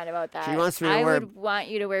be mad about that. She wants me to I wear. would want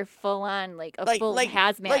you to wear full on full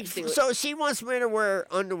hazmat suit. So she wants me to wear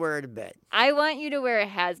underwear to bed. I want you to wear a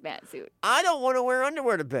hazmat suit. I don't want to wear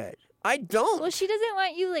underwear to bed. I don't. Well, she doesn't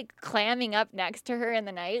want you clamming up next to her in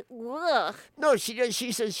the night. Ugh. No, she does.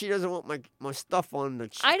 She says she doesn't want my stuff on the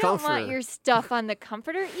I don't comforter. want your stuff on the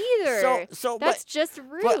comforter either. That's just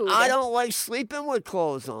rude. But I don't like sleeping with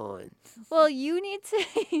clothes on. Well, you need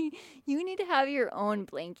to have your own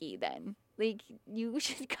blankie then. Like you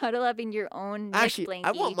should cuddle up in your own Actually, blankie.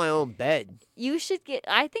 I want my own bed. You should get.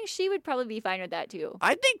 I think she would probably be fine with that too.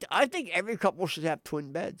 I think every couple should have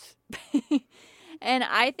twin beds. And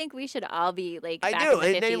I think we should all be I back do. in the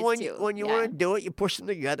And then 50s when too. you want to do it, you push them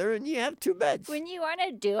together and you have two beds. When you want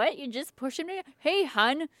to do it, you just push them together. Hey,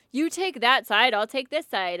 hun, you take that side, I'll take this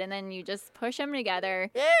side, and then you just push them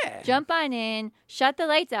together. Yeah. Jump on in, shut the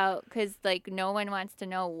lights out, because no one wants to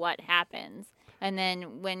know what happens. And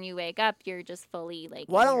then when you wake up, you're just fully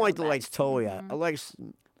Well, I in don't your like own the bed. lights totally out. I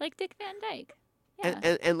Like Dick Van Dyke.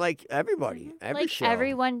 and like everybody, every show.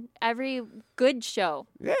 Every good show.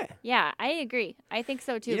 Yeah. Yeah, I agree. I think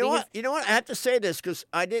so too. You know what? You know what? I have to say this because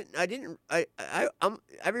I'm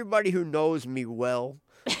everybody who knows me well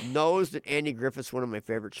knows that Andy Griffith's one of my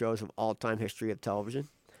favorite shows of all time history of television.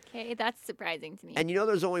 Okay, that's surprising to me. And you know,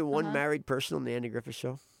 there's only one married person on the Andy Griffith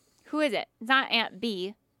Show. Who is it? It's not Aunt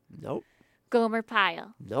B. Nope. Gomer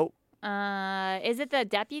Pyle. Nope. Is it the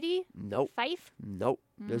deputy? Nope. Fife? Nope.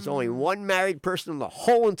 There's only one married person on the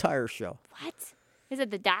whole entire show. What? Is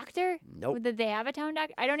it the doctor? Nope. Did they have a town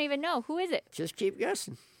doctor? I don't even know. Who is it? Just keep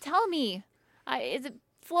guessing. Tell me. Is it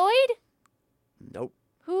Floyd? Nope.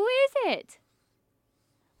 Who is it?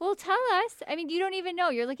 Well, tell us. I mean, you don't even know.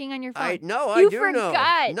 You're looking on your phone. I do know. You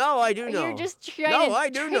forgot. No, I do know. You're just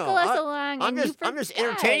trying to trickle us along. I'm just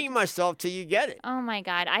entertaining myself till you get it. Oh my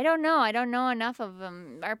God, I don't know. I don't know enough of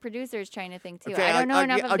them. Our producer's trying to think too. Okay, I don't know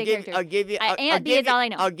enough of the characters. I'll give you. Aunt B is all I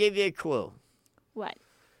know. I'll give you a clue. What?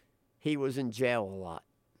 He was in jail a lot.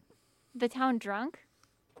 The town drunk?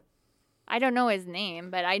 I don't know his name,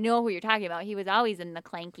 but I know who you're talking about. He was always in the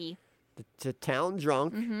clanky. The town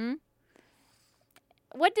drunk. Mm-hmm.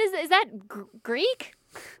 What is that Greek?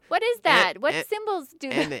 What is that? What symbols do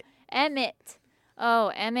Emmett. Emmett.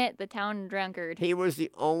 Oh, Emmett, the town drunkard. He was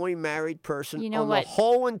the only married person You know on what? the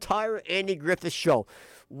whole entire Andy Griffith Show.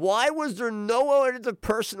 Why was there no other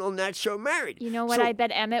person on that show married? You know what I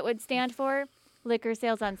bet Emmett would stand for? Liquor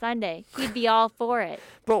sales on Sunday. He'd be all for it.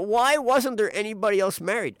 But why wasn't there anybody else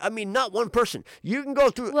married? I mean, not one person. You can go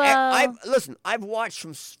through. Well, I've watched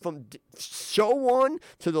from show one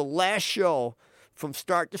to the last show, from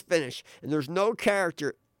start to finish, and there's no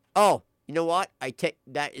character. Oh, you know what?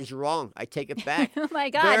 That is wrong. I take it back. Oh my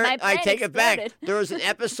God, my I brain take it back. exploded. There was an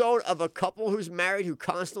episode of a couple who's married who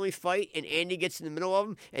constantly fight, and Andy gets in the middle of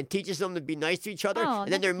them and teaches them to be nice to each other. Oh,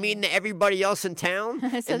 and then they're mean to everybody else in town. So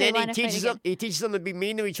and they then wanna fight again. he teaches them to be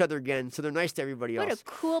mean to each other again, so they're nice to everybody else. What a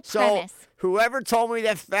cool So premise. whoever told me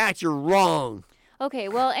that fact, you're wrong. Okay,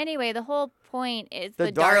 well, anyway, the whole point is The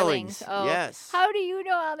the Darlings. Oh, yes. How do you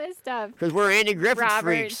know all this stuff? Because we're Andy Griffith Robert,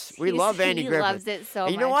 freaks. We love Andy Griffith. He loves it so much.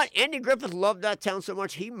 And you know what? Andy Griffith loved that town so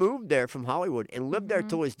much, he moved there from Hollywood and lived there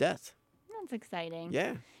till his death. That's exciting.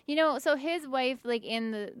 Yeah. You know, so his wife, like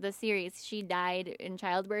in the series, she died in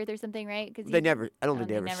childbirth or something, right? Cause I don't think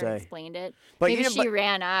they ever say. Explained it. But Maybe you know, she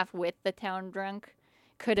ran off with the town drunk.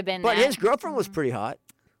 Could have been But that. his girlfriend was pretty hot.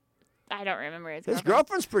 I don't remember his His girlfriend.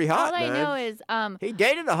 girlfriend's pretty hot, All man. I know is he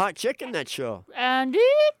dated a hot chick in that show. Andy,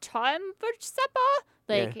 time for supper.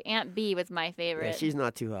 Like Yeah. Aunt B was my favorite. Yeah, she's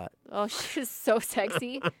not too hot. Oh, she was so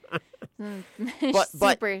sexy. But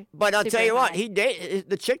Super, I'll tell super you what, hot. he dated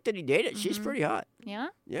the chick that he dated. She's pretty hot. Yeah.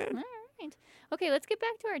 Yeah. All right. Okay, let's get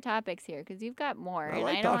back to our topics here because you've got more. I and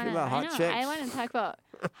like I don't talking wanna, about hot chicks. I want to talk about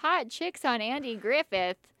hot chicks on Andy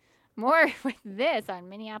Griffith. More with this on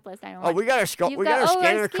Minneapolis 911. Oh, we got our You've we got got our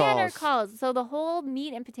scanner scanner calls. calls. So the whole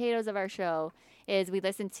meat and potatoes of our show is we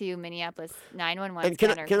listen to Minneapolis 911 And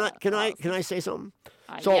can scanner I say something?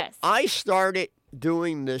 calls. Yes. I started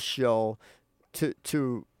doing this show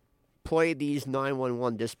to play these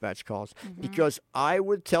 911 dispatch calls because I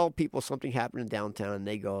would tell people something happened in downtown and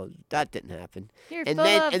they go, "That didn't happen." You're and full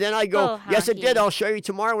then of and then I go, bull "Yes, it did. honky. I'll show you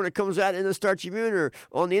tomorrow when it comes out in the Star Tribune or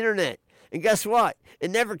on the internet." And guess what? It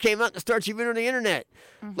never came out in the Star Tribune or the internet.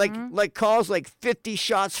 Like calls like 50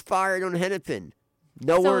 shots fired on Hennepin.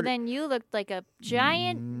 Nowhere. So then you looked like a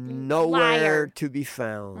giant Nowhere liar. to be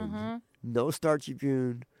found. No Star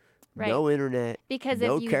Tribune. Right. No internet. Because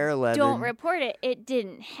no if you Care 11. don't report it, it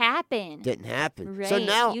didn't happen. Didn't happen. Right. So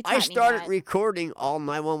now You I taught me started that. recording all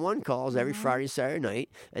 911 calls every Friday, Saturday night,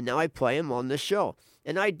 and now I play them on this show.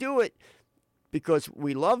 And I do it because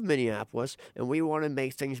we love Minneapolis and we want to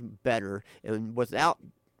make things better. And without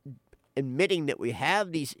admitting that we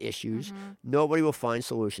have these issues, nobody will find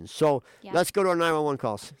solutions. So let's go to our 911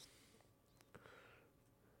 calls.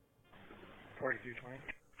 4320.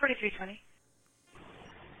 4320.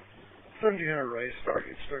 1700 Rice,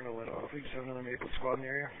 Stargate starting to let off. Week 7 on the Maple Squad in the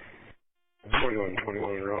area. 2121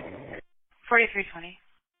 in a row. 4320.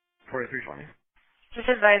 4320. Just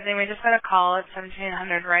advising, we just got a call at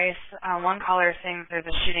 1700 Rice. One caller is saying that there's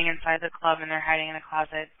a shooting inside the club and they're hiding in a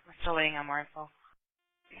closet. We're still waiting on more info.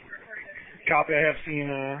 Copy, I have seen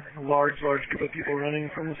a large group of people running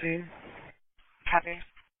from the scene. Copy.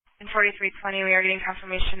 In 4320, we are getting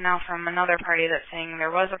confirmation now from another party that's saying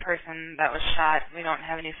there was a person that was shot. We don't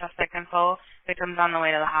have any suspect info. Victim's on the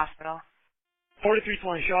way to the hospital.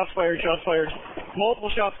 4320, shots fired, shots fired.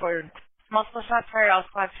 Multiple shots fired. Multiple shots fired, all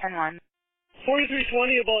squads 10-1.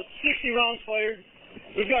 4320, about 60 rounds fired.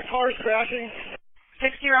 We've got cars crashing.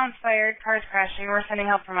 60 rounds fired, cars crashing. We're sending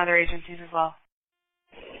help from other agencies as well.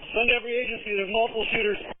 Send every agency, there's multiple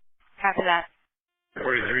shooters. Copy that.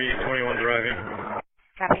 4321 driving.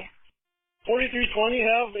 Copy. 4320,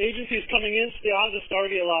 have agencies coming in, stay out of the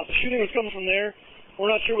Stargate lot. The shooting was coming from there. We're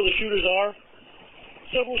not sure where the shooters are.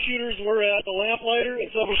 Several shooters were at the Lamplighter, and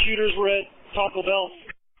several shooters were at Taco Bell.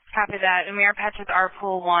 Copy that. And we are patched with our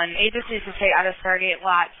pool 1. Agencies to stay out of Stargate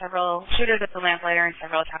lot. Several shooters at the Lamplighter and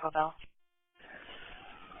several at Taco Bell.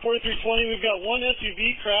 4320, we've got one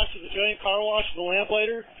SUV crashed at the giant car wash at the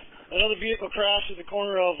Lamplighter. Another vehicle crashed at the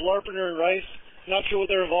corner of Larpener and Rice. Not sure what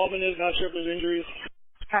their involvement is, not sure if there's injuries.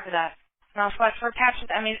 Copy that. Now, squads, we're patched with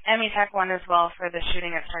Emmy Tech 1 as well for the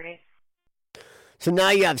shooting at Stargate. So now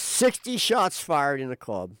you have 60 shots fired in the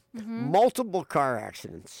club, multiple car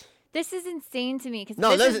accidents. This is insane to me because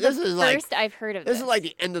No, this is the like, first I've heard of this. this. Is like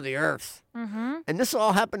the end of the earth. And this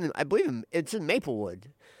all happened, I believe, it's in Maplewood.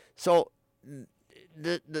 So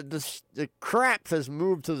the crap has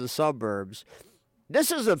moved to the suburbs.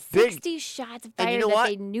 This is a big 60 shots and fired you know that what?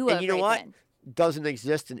 they knew and of you know right what? then. Doesn't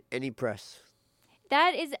exist in any press.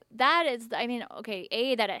 That is, I mean, okay,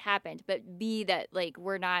 A, that it happened, but B, that, like,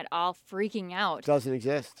 we're not all freaking out. Doesn't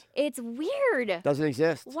exist. It's weird. Doesn't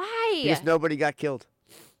exist. Why? Because nobody got killed.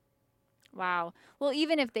 Wow. Well,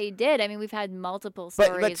 even if they did, I mean, we've had multiple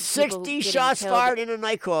stories. But of 60 people shots getting killed. fired in a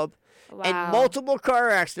nightclub Wow. and multiple car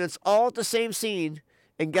accidents all at the same scene.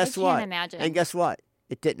 And guess can't what? imagine. And guess what?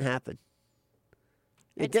 It didn't happen.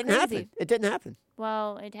 It It's didn't happen. crazy. It didn't happen.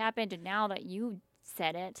 Well, it happened now that you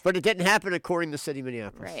said it. But it didn't happen according to the city of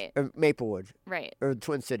Minneapolis. Right. Or Maplewood. Right. Or the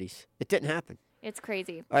Twin Cities. It didn't happen. It's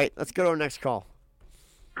crazy. All right, let's go to our next call.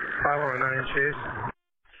 509 Chase.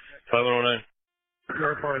 5109.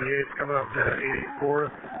 Northbound Yates coming up to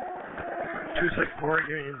 84th. 264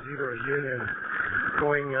 Union 0 Union.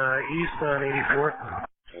 Going east on 84th.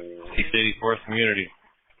 East 84th Community.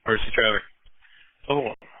 Mercy traffic.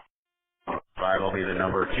 Oh. 5 will be the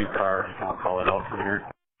number 2 car. I'll call it out from here.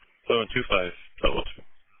 725. 222.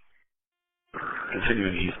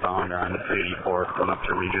 Continuing eastbound on 84th, going up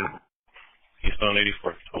to Regent. Eastbound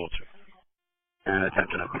 84th, 202. And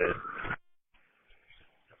attempting a pit.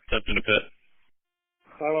 Attempting a pit.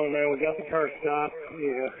 509, we got the car stopped.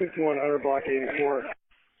 Yeah, 5100 block 84.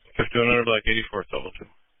 5100 block 84, 202.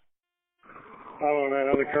 509,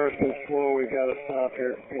 other car's been slow. We got to stop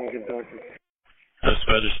here in Kentucky.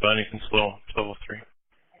 Dispatch responding from slow, 1203.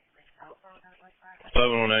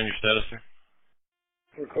 519, your status, sir?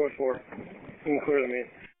 We're code 4. You can clear the main.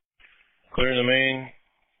 Clearing the main.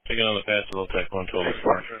 Taking on the pass, low tech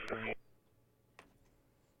 112.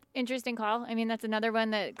 Interesting call. I mean, that's another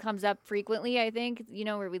one that comes up frequently, I think, you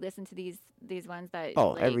know, where we listen to these ones that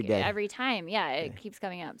every day. Every time. Yeah, it keeps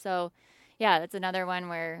coming up. So, yeah, that's another one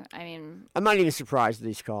where, I mean, I'm not even surprised at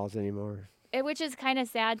these calls anymore. which is kind of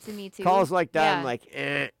sad to me too. Calls like that, yeah. I'm like,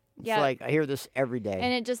 It's Yeah. like I hear this every day.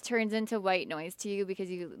 And it just turns into white noise to you because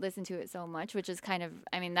you listen to it so much, which is kind of,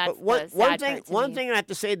 I mean, that's But the sad part to one me. thing I have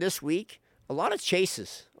to say this week, a lot of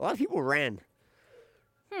chases. A lot of people ran.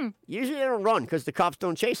 Usually they don't run because the cops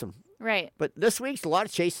don't chase them. Right. But this week's a lot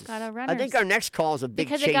of chases. Got of I think runners. our next call is a big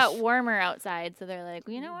because chase. it got warmer outside, so they're like,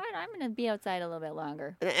 well, you know what? I'm going to be outside a little bit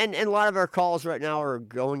longer. And a lot of our calls right now are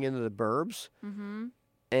going into the burbs. Mm-hmm.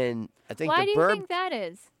 And I think Why the do you burb, think that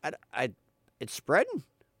is? it's spreading.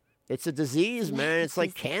 It's a disease, man. It's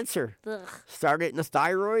like cancer. Ugh. Started in the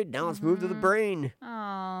thyroid, now it's moved to the brain.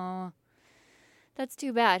 Oh, that's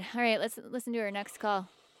too bad. All right, let's listen to our next call.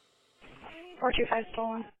 425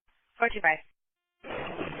 stolen. 425.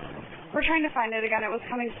 We're trying to find it again. It was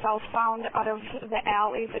coming southbound out of the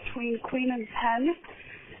alley between Queen and Penn.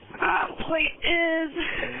 Plate is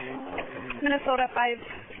Minnesota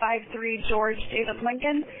 553 George David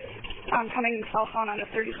Lincoln. Coming southbound on the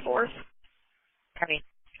 34th. Copy.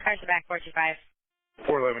 Cars are back 425.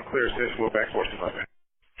 411 clear, sis. We'll back 425.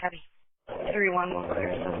 Copy. 311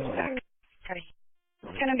 clear, sis. Back. Copy.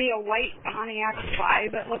 It's going to be a white Pontiac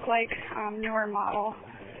 5, it looked like, newer model.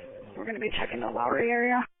 We're going to be checking the Lowry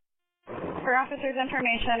area. For officers'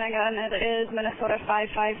 information, again, it is Minnesota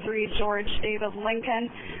 553 George David Lincoln.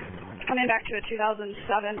 Coming back to a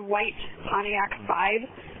 2007 white Pontiac 5.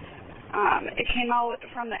 It came out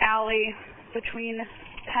from the alley between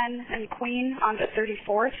Penn and Queen on the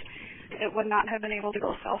 34th. It would not have been able to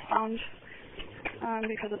go southbound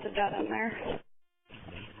because it's a dead end there.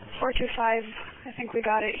 425, I think we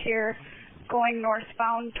got it here, going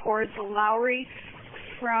northbound towards Lowry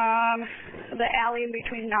from the alley in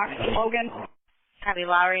between Knox and Logan. Copy.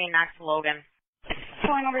 Lowry and Knox to Logan.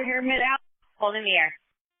 Pulling over here mid-alley. Holding the air.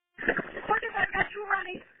 425 got two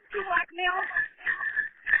running, two black males.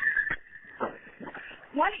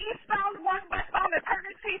 One eastbound, one westbound. The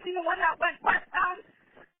partner's chasing the one that went westbound.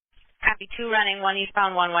 Copy. 2 running, 1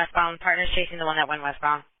 eastbound, 1 westbound. Partners chasing the one that went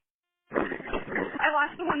westbound. I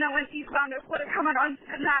lost the one that went eastbound. It would have come on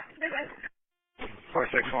Knox.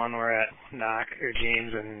 461, we're at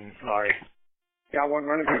James and Laurie. Got one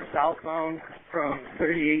running from southbound from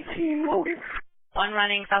 3018 Logan. 1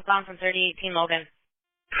 running southbound from 3018 Logan.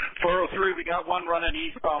 403, we got one running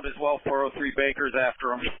eastbound as well. 403 Baker's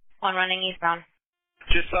after him. 1 running eastbound.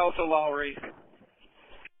 Just south of Lowry.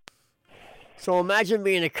 So imagine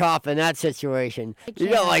being a cop in that situation. You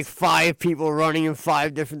got like 5 people running in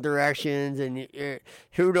 5 different directions, and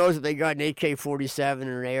who knows if they got an AK-47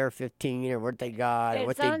 or an AR-15 or what they got or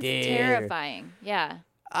what they did. It sounds terrifying. Yeah.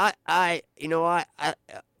 I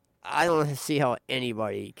don't see how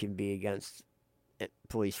anybody can be against a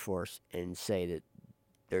police force and say that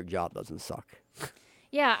their job doesn't suck.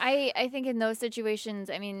 Yeah, I think in those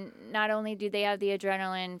situations, I mean, not only do they have the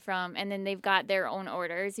adrenaline from, and then they've got their own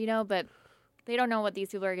orders, you know, but they don't know what these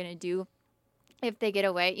people are going to do if they get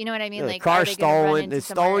away. You know what I mean? Yeah, like, car are they gonna run stolen, into the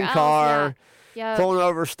somewhere stolen else? car, Yeah. pulling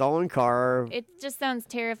over stolen car. It just sounds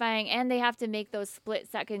terrifying, and they have to make those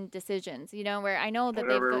split-second decisions, you know, where I know that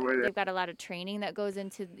they've got a lot of training that goes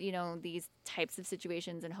into, you know, these types of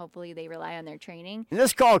situations, and hopefully they rely on their training. And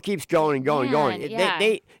this call keeps going and going and going. Man, yeah.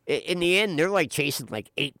 They in the end, they're like chasing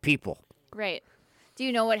like 8 people. Right. Do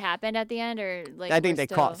you know what happened at the end, or like? I think we're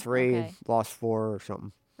they caught still- 3, okay. lost 4 or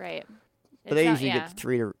something. Right. But they usually yeah. get the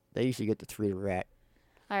 3 to. They usually get the 3 to rat.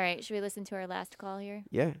 All right. Should we listen to our last call here?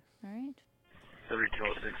 Yeah. All right.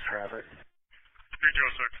 3206 traffic.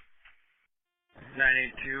 3206.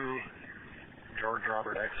 982 George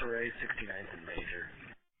Robert X-ray, 69th and Major.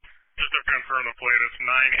 Just to confirm the plate, it's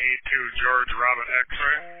 982 George Robert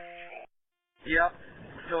X-ray. Yep.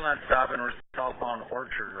 Still not stopping. We're southbound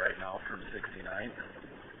Orchard right now from 69th.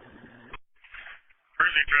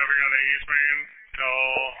 Cruising traffic on the east main. Tell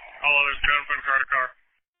all others confirm car to car.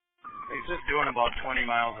 He's just doing about 20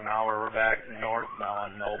 miles an hour. We're back north now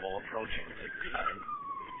on Noble, approaching 69.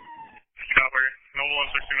 Copy. Noble on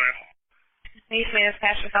 69. East Main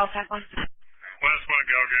Dispatch with South Tackle. Last one,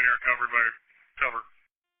 gal, getting here covered by cover.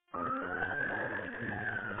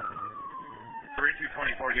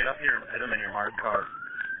 3224, get up here and hit him in your marked car.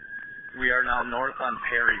 We are now north on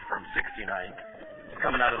Perry from 69.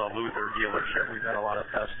 Coming out of the Luther dealership. We've got a lot of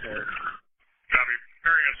thefts there. Copy.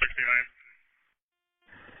 Perry on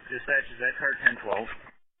 69. Dispatch, is that car 1012?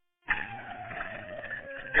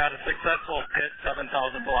 Got a successful pit, 7,000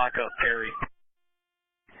 block of Perry.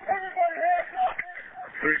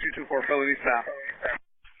 3224, felony stop.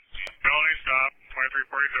 Felony stop,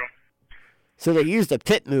 2342. So they used a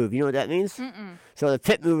pit move. You know what that means? So the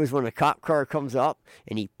pit move is when a cop car comes up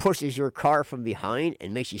and he pushes your car from behind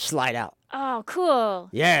and makes you slide out. Oh, cool.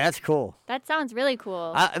 Yeah, that's cool. That sounds really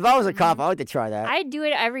cool. If I was a cop, I would like to try that. I'd do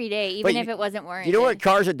it every day, even if it wasn't warranted. You know what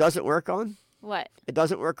cars it doesn't work on? What? It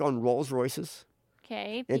doesn't work on Rolls Royces.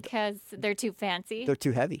 Okay, because they're too fancy. They're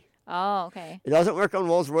too heavy. Oh, okay. It doesn't work on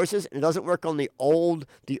Rolls Royces, and it doesn't work on the old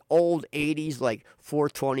 80s like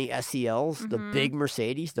 420 SELs, the big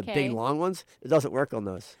Mercedes, the big long ones. It doesn't work on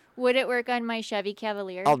those. Would it work on my Chevy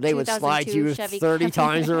Cavalier? Oh, they would slide you Chevy 30 Cavalier.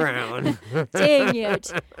 times around. Dang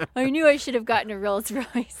it. I knew I should have gotten a Rolls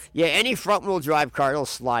Royce. Yeah, any front-wheel drive car, it'll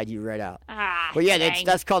slide you right out. But yeah,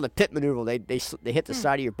 that's called a pit maneuver. They hit the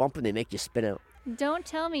side of your bumper and they make you spin out. Don't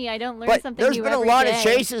tell me I don't learn But something there's new been a every lot day. of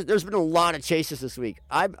chases. There's been a lot of chases this week.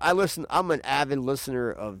 I listen. I'm an avid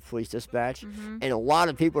listener of Police Dispatch, and a lot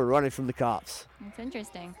of people are running from the cops. That's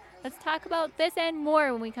interesting. Let's talk about this and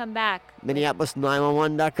more when we come back.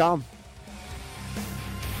 Minneapolis911.com.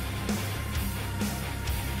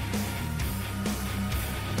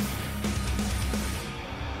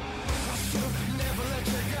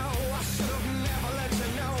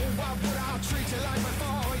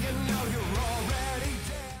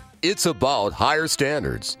 It's about higher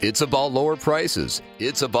standards. It's about lower prices.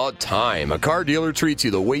 It's about time a car dealer treats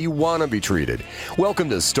you the way you want to be treated.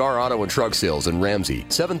 Welcome to Star Auto and Truck Sales in Ramsey,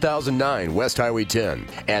 7009 West Highway 10.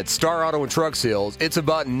 At Star Auto and Truck Sales, it's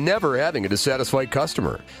about never having a dissatisfied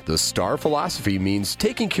customer. The Star philosophy means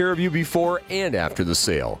taking care of you before and after the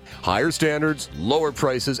sale. Higher standards, lower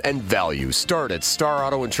prices, and value start at Star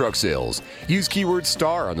Auto and Truck Sales. Use keyword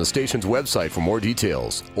STAR on the station's website for more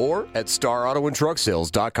details or at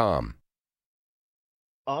starautoandtrucksales.com.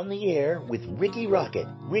 On the air with Ricky Rocket.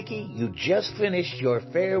 Ricky, you just finished your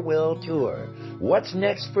farewell tour. What's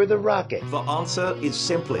next for the Rocket? The answer is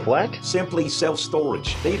Simply. What? Simply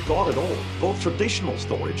Self-Storage. They've got it all. Both traditional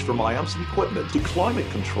storage from iAMS equipment to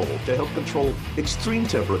climate control to help control extreme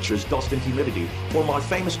temperatures, dust and humidity, or my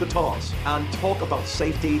famous guitars. And talk about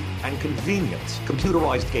safety and convenience.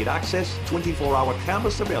 Computerized gate access, 24-hour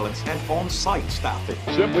camera surveillance, and on-site staffing.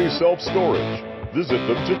 Simply Self-Storage. Visit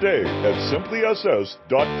them today at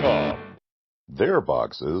simplyss.com. Their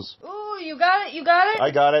boxes. Ooh, you got it? You got it?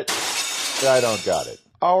 I got it. I don't got it.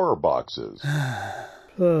 Our boxes.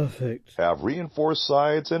 Perfect. Have reinforced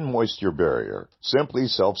sides and moisture barrier. Simply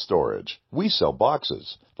Self-Storage. We sell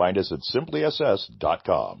boxes. Find us at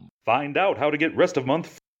simplyss.com. Find out how to get rest of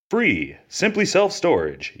month free. Simply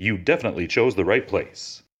Self-Storage. You definitely chose the right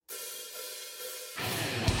place.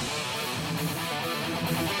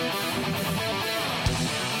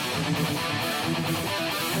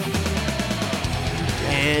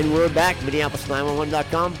 And we're back,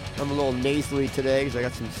 Minneapolis911.com. I'm a little nasally today because I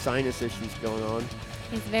got some sinus issues going on.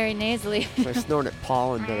 He's very nasally. I snorted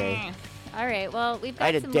pollen today. All right, well, we've got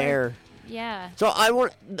I had some a dare. more. Yeah. So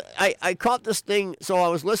I caught this thing. So I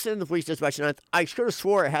was listening to the police dispatch, and I could have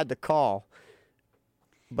swore I had the call.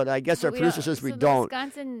 But I guess our producer says we the don't.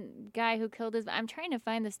 Wisconsin guy who killed his... I'm trying to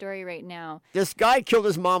find the story right now. This guy killed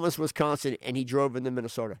his mom in Wisconsin, and he drove into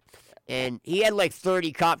Minnesota. And he had like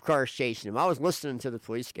 30 cop cars chasing him. I was listening to the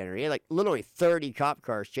police scanner. He had like literally 30 cop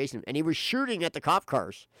cars chasing him, and he was shooting at the cop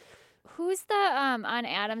cars. Who's the, on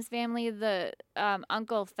Addams Family, the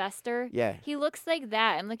Uncle Fester? Yeah. He looks like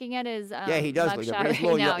that. I'm looking at his Yeah, he does look mugshot like he's a right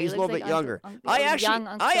little, now. he's a little bit younger. I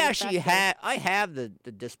actually have the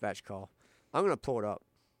dispatch call. I'm going to pull it up.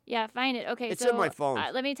 Yeah, find it. Okay, It's so in my phone.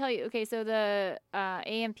 Let me tell you. Okay, so the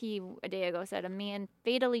AMP a day ago said a man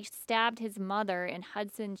fatally stabbed his mother in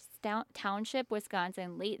Hudson Township,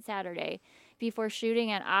 Wisconsin, late Saturday before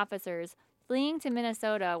shooting at officers, fleeing to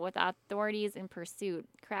Minnesota with authorities in pursuit,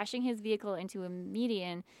 crashing his vehicle into a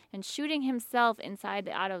median and shooting himself inside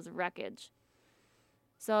the auto's wreckage.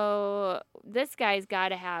 So this guy's got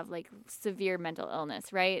to have like severe mental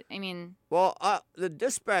illness, right? I mean, well, the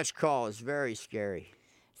dispatch call is very scary.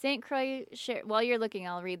 St. Croix, while you're looking,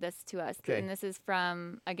 I'll read this to us. Okay. And this is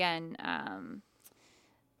from, again,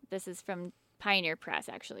 this is from Pioneer Press,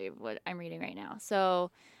 actually, what I'm reading right now. So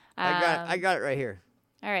I got it right here.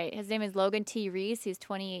 All right. His name is Logan T. Reese. He's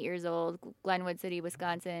 28 years old, Glenwood City,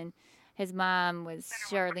 Wisconsin. His mom was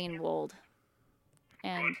Charlene Wold.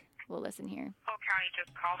 And we'll listen here. Polk County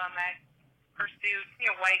just called on that pursuit.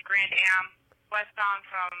 White Grand Am, westbound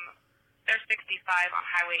from their 65 on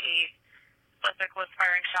Highway 8. Suspect was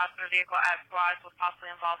firing shots in the vehicle at squads, was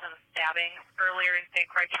possibly involved in a stabbing earlier in St.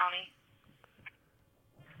 Croix County.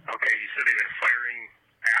 Okay, you said he was firing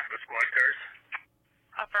at the squad cars?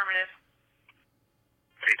 Affirmative.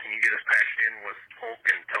 Okay, can you get us patched in with Polk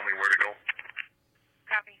and tell me where to go?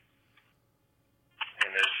 Copy.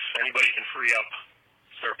 And if anybody can free up,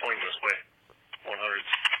 start pointing this way.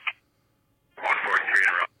 100. 143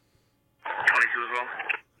 in route. 22 as well?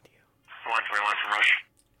 121 from Rush.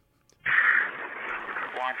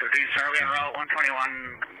 113, Charlie en route. 121,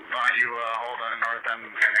 want you hold on north end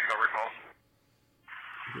and cover calls.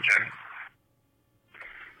 Check.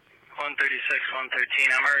 136, 113,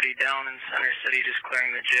 I'm already down in Center City, just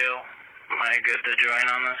clearing the jail. Am I good to join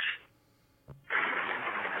on this?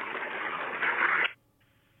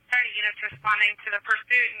 30 units responding to the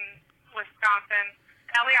pursuit in Wisconsin.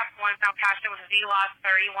 LEF 1 is now patched in with VLOS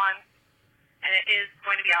 31, and it is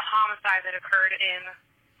going to be a homicide that occurred in...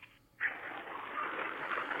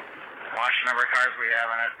 Watch the number of cars we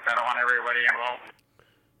have in it. I don't want everybody involved.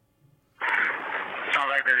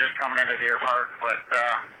 Sounds like they're just coming into Deer Park, but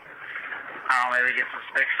I don't know, maybe get some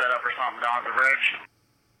sticks set up or something down at the bridge.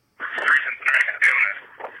 The reason they're not doing this.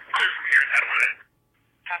 Clear from here, that was it.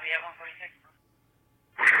 Copy at 146.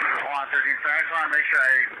 113, so I just want to make sure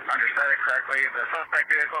I understood it correctly. The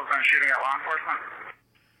suspect vehicle has been shooting at law enforcement?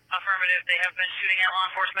 Affirmative, they have been shooting at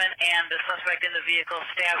law enforcement, and the suspect in the vehicle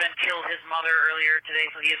stabbed and killed his mother earlier today,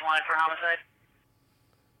 so he is wanted for homicide.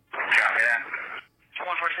 Copy that.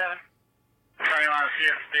 147. So you want to see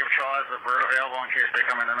if State Patrol has a bird available in case they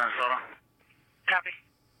come into Minnesota? Copy.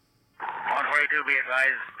 122, be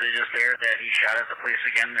advised, they just aired that he shot at the police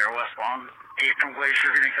again. They're westbound. 8 from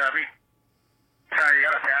Glacier, getting copy. Sorry, you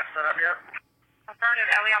got a patch set up yet?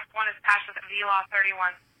 Affirmative, LEF 1 is patched with VLOS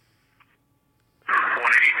 31.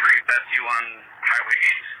 183, that's you on Highway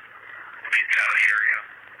 8. Please get out of the area.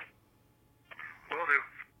 Will do.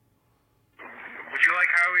 Would you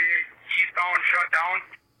like Highway 8 eastbound shut down?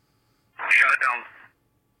 Shut it down.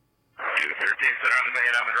 213, sit on the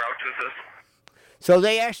main, I'm en route to this. So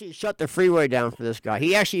they actually shut the freeway down for this guy.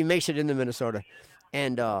 He actually makes it into Minnesota.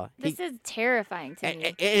 And this is terrifying to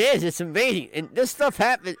me. It is. It's amazing. And this stuff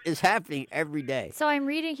is happening every day. So I'm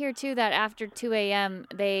reading here, too, that after 2 a.m.,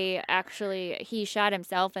 he shot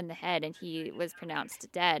himself in the head, and he was pronounced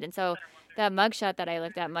dead. And so that mugshot that I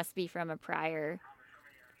looked at must be from a prior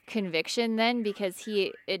conviction then, because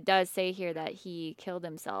it does say here that he killed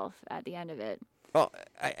himself at the end of it. Oh,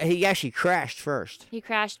 he actually crashed first. He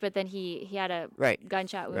crashed, but then he had a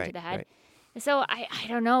gunshot wound to the head. Right. So I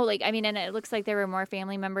don't know, and it looks like there were more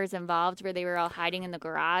family members involved where they were all hiding in the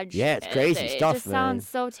garage. Yeah, it's crazy stuff, It just sounds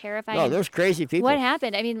so terrifying. No, there's crazy people. What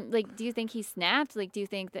happened? I mean, do you think he snapped? Do you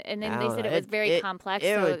think that? And then they said it was very complex.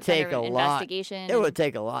 It would take a lot. Investigation. It would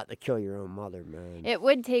take a lot to kill your own mother, man. It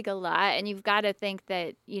would take a lot, and you've got to think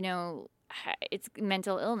that it's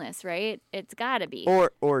mental illness, right? It's got to be.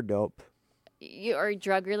 Or dope. Or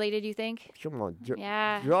drug related, you think? Come on,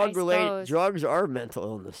 yeah. Drug related. Drugs are mental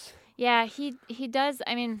illness. Yeah, he does.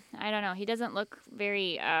 I mean, I don't know. He doesn't look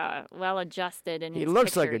very well adjusted in his He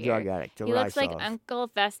looks like a here. drug addict. He looks like Uncle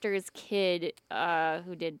Fester's kid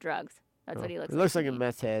who did drugs. That's what he looks like. He looks like a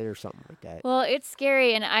meth head or something like that. Well, it's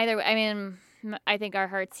scary, and I think our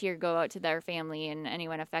hearts here go out to their family and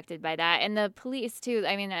anyone affected by that, and the police too.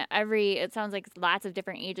 I mean, it sounds like lots of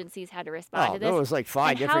different agencies had to respond to this. There was like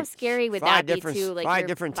five different. How scary would that be too? Like 5 you're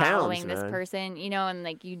different following towns, this man. person, and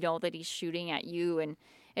that he's shooting at you, and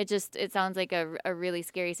it sounds like a really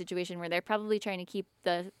scary situation where they're probably trying to keep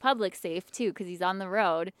the public safe too, because he's on the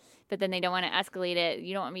road, but then they don't want to escalate it.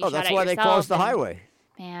 You don't want to be shot at yourself. That's why they closed the highway.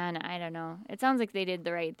 Man, I don't know. It sounds like they did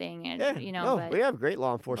the right thing, and but we have great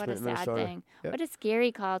law enforcement in Minnesota. What a sad thing. Yeah. What a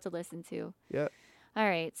scary call to listen to. Yeah. All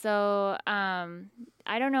right, so I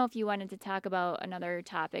don't know if you wanted to talk about another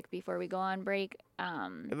topic before we go on break.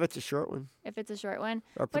 If it's a short one. If it's a short one.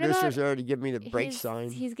 Our producer's already given me the break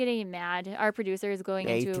sign. He's getting mad. Our producer is going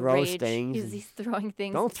into he throws rage. Things. He's throwing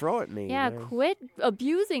things. Don't throw at me. Yeah, man. quit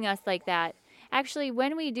abusing us like that. Actually,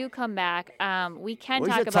 when we do come back, we can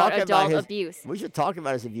talk about adult abuse. We should talk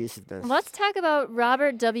about his abusiveness. Let's talk about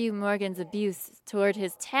Robert W. Morgan's abuse toward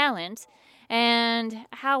his talent and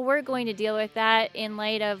how we're going to deal with that in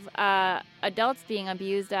light of adults being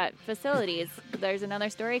abused at facilities. There's another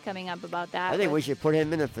story coming up about that. I think we should put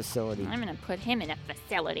him in a facility. I'm going to put him in a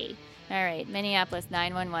facility. All right,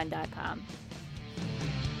 Minneapolis911.com.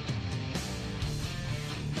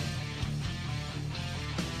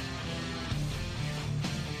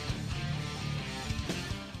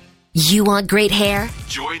 You want great hair?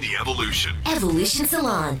 Join the evolution. Evolution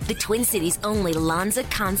Salon, the Twin Cities' only Lanza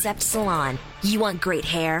concept salon. You want great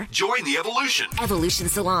hair? Join the evolution. Evolution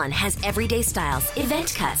Salon has everyday styles,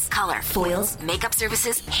 event cuts, color, foils, makeup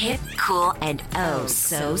services, hip, cool, and oh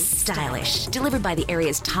so stylish. Delivered by the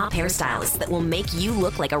area's top hairstylists that will make you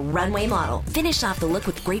look like a runway model. Finish off the look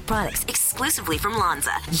with great products exclusively from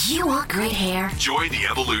Lanza. You want great hair? Join the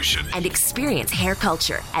evolution. And experience hair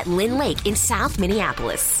culture at Lynn Lake in South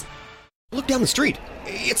Minneapolis. Look down the street.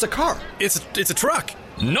 It's a car. It's a truck.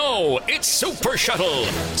 No, it's Super Shuttle.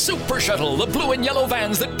 Super Shuttle, the blue and yellow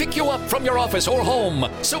vans that pick you up from your office or home.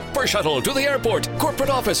 Super Shuttle to the airport, corporate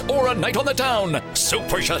office, or a night on the town.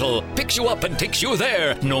 Super Shuttle picks you up and takes you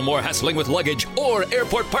there. No more hassling with luggage or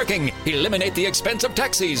airport parking. Eliminate the expense of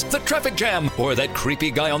taxis, the traffic jam, or that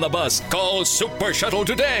creepy guy on the bus. Call Super Shuttle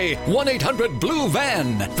today.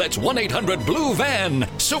 1-800-BLUE-VAN. That's 1-800-BLUE-VAN.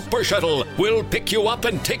 Super Shuttle will pick you up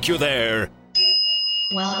and take you there.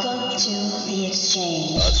 Welcome to The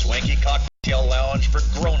Exchange. A swanky cocktail lounge for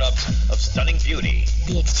grown-ups of stunning beauty.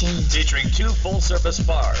 The Exchange. Featuring 2 full-service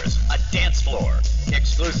bars, a dance floor,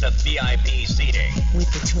 exclusive VIP seating.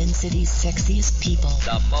 With the Twin Cities' sexiest people.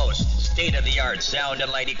 The most state-of-the-art sound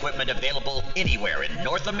and light equipment available anywhere in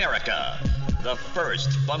North America. The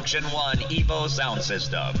first Function One Evo sound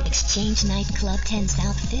system. Exchange Night Club 10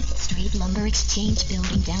 South 5th Street Lumber Exchange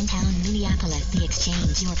Building, downtown Minneapolis. The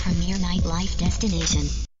Exchange, your premier nightlife destination.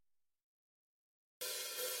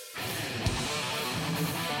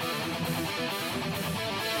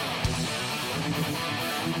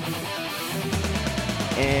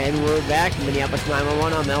 And we're back in Minneapolis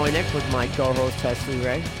 911. I'm Ellie Nick with my co-host Tessie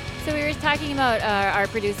Ray. So we were talking about our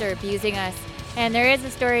producer abusing us. And there is a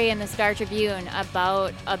story in the Star Tribune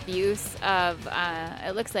about abuse of,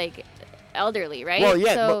 it looks like, elderly, right? Well,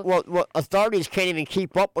 yeah, so well, authorities can't even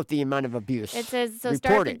keep up with the amount of abuse. it says, so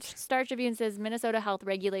Star Tribune says Minnesota health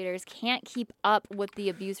regulators can't keep up with the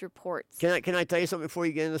abuse reports. Can I tell you something before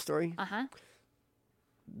you get into the story? Uh-huh.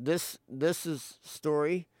 This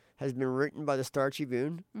story has been written by the Star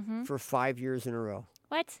Tribune Mhm. for 5 years in a row.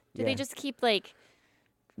 What? Do Yeah. they just keep, like,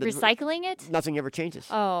 recycling it? Nothing ever changes.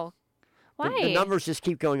 Oh. Why? The numbers just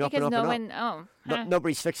keep going up Because and up no and up. one, huh.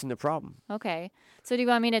 Nobody's fixing the problem. Okay. So do you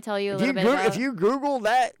want me to tell you a little bit about... If you Google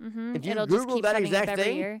that, Mhm, if you it'll just Google keep that coming up exact every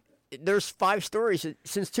thing, year? there's 5 stories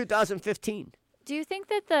since 2015. Do you think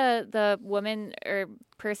that the woman or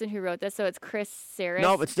person who wrote this, so it's Chris Saris?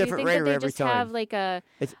 No, it's different do you think writer that they every just time. have like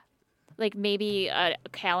It's- like maybe a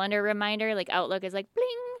calendar reminder, like Outlook is like bling,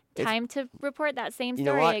 It's- time to report that same You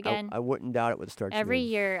know story what? again. I wouldn't doubt it with the Star Tribune. Every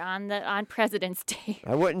year on President's Day.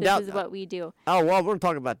 I wouldn't this doubt is that. what we do. Oh, well, we're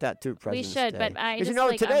talking about that too, President's should, Day. but I 'Cause just, you know,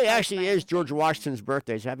 like, today unplugged actually is George Washington's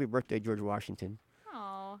birthday. So happy birthday, George Washington.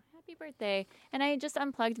 Oh, happy birthday! And I just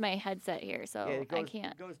unplugged my headset here, so Yeah, it I goes-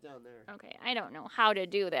 can't. it goes down there. Okay, I don't know how to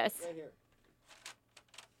do this. Right here.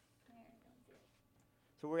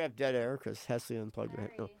 So we have dead air because Hesley unplugged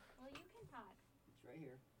her. No.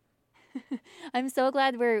 I'm so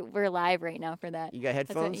glad we're live right now for that. You got That's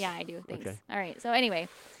what- headphones? yeah, I do. Thanks. Okay. All right. So anyway.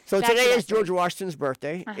 So back to today that is story. George Washington's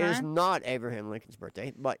birthday. It is Uh-huh. not Abraham Lincoln's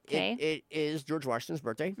birthday, but Okay. it is George Washington's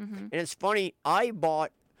birthday. Mhm. And it's funny, I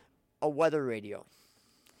bought a weather radio.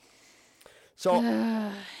 So,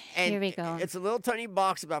 and Here we go. it's a little tiny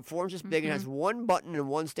box about 4 inches big and has one button and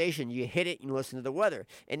one station. You hit it and you listen to the weather.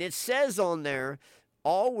 And it says on there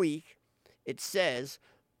all week, it says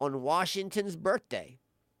on Washington's birthday.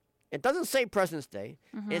 It doesn't say President's Day.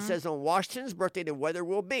 It Mhm. says on Washington's birthday, the weather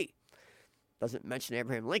will be. Doesn't mention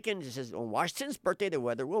Abraham Lincoln. It just says on Washington's birthday, the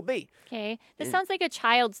weather will be. Okay. This And- sounds like a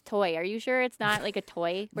child's toy. Are you sure it's not like a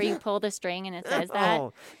toy where you pull the string and it says that?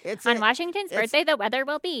 Oh, it's On a- Washington's it's- birthday, the weather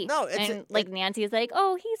will be. No, it's and a- like Nancy is like,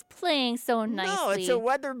 oh, he's playing so nicely. No, it's a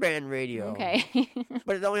weather band radio. Okay.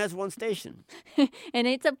 But it only has one station. And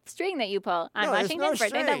it's a string that you pull. On No, there's Washington's no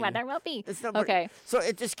birthday, the string. weather will be. It's not Okay. So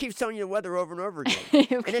it just keeps telling you the weather over and over again.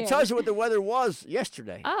 And Okay. it tells you what the weather was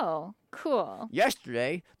yesterday. Oh, cool.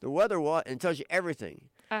 Yesterday, the weather was, and it tells you everything.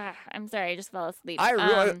 I'm sorry, I just fell asleep. I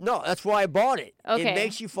really, no, that's why I bought it. Okay. It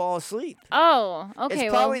makes you fall asleep. Oh, okay. It's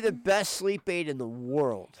well, probably the best sleep aid in the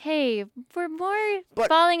world. hey, for more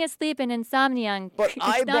falling asleep and insomnia, But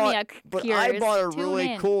I insomnia bought cures, a tune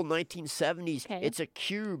really in. cool 1970s. Okay. It's a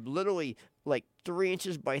cube, literally like 3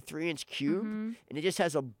 inches by 3 inch cube, Mhm. and it just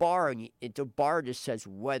has a bar, and the bar just says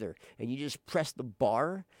weather, and you just press the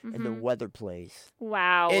bar, and the Mhm. weather plays.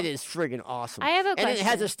 Wow. It is friggin' awesome. I have a And it has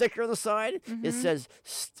question. a sticker on the side. It Mhm. says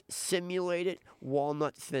simulated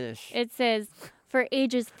walnut finish. It says For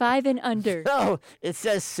ages 5 and under. No, it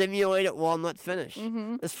says simulated walnut finish.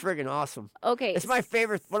 Mm-hmm. It's friggin' awesome. Okay. It's my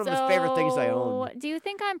favorite, one of my favorite things I own. Do you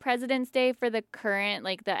think on President's Day for the current,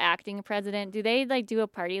 like the acting president, do they like do a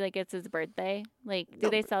party like it's his birthday? Like, do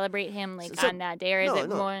they celebrate him like on that day, or is it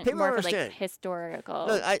more for like historical?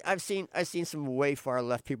 No, I've seen some way far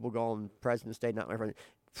left people go on President's Day, not my friend.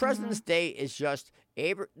 President's Day is just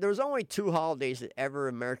there's only 2 holidays that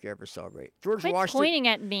America ever celebrate. Quit pointing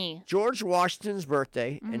at me. George Washington's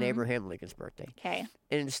birthday and Abraham Lincoln's birthday. Okay.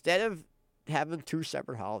 And instead of having 2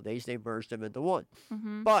 separate holidays, they merged them into one.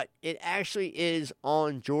 Mm-hmm. But it actually is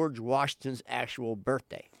on George Washington's actual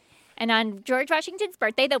birthday. And on George Washington's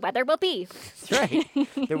birthday, the weather will be. That's right.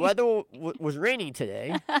 The weather was raining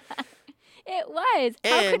today. It was.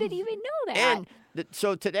 How could it even know that? And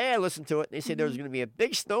so today I listened to it, and they say there's going to be a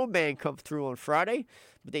big snow band come through on Friday,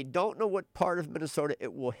 but they don't know what part of Minnesota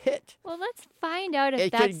it will hit. Well, let's find out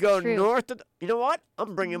if that's true. It could go north of you know what?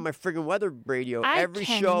 I'm bringing my friggin' weather radio every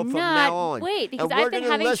show from now on. Wait, because I've been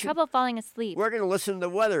having trouble falling asleep. We're going to listen to the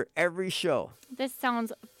weather every show. This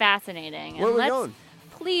sounds fascinating. Where are we going?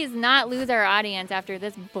 Please not lose our audience after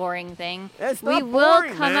this boring thing. It's we not will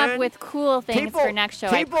boring, come up with cool things for next show,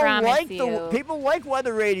 I promise you. People like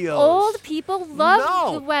weather radios. Old people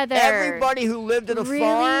love the weather. Everybody who lived in a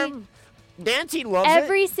farm, Nancy loves it.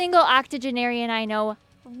 Every single octogenarian I know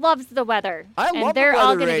loves the weather. And they're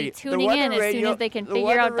all going to be tuning in as soon as they can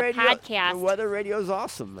figure out the podcast. The weather radio is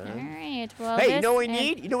awesome, man. All right. Well, hey, you know what we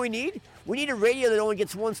need? You know what we need? We need a radio that only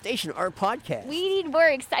gets one station, our podcast. We need more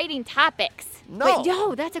exciting topics. No. Wait,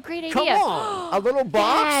 yo, that's a great idea. Come on. A little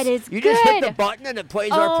box? That is you good. just hit the button and it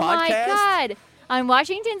plays our podcast? Oh, my God. On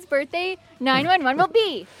Washington's birthday, 911 will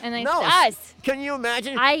be. And it's us. Can you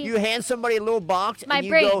imagine? You hand somebody a little box and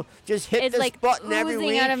you brain go, just hit this button every week. It's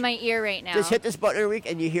like oozing out of my ear right now. Just hit this button every week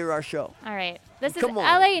and you hear our show. All right. This is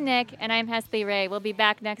LA Nick, and I'm Hesley Ray. We'll be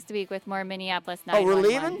back next week with more Minneapolis 911. Oh, we're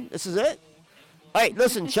leaving? This is it? All right,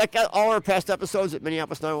 listen, check out all our past episodes at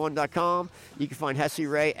Minneapolis911.com. You can find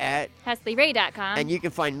Hesley Ray at HesleyRay.com. And you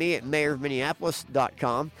can find me at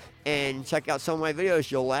MayorofMinneapolis.com. And check out some of my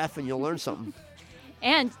videos. You'll laugh and you'll learn something.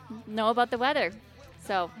 And know about the weather.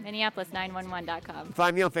 So, Minneapolis911.com.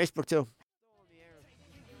 Find me on Facebook, too.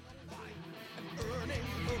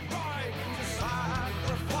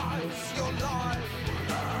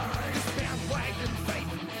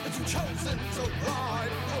 Chosen to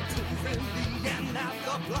ride, no proof in the end that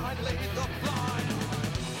the blind lead the blind.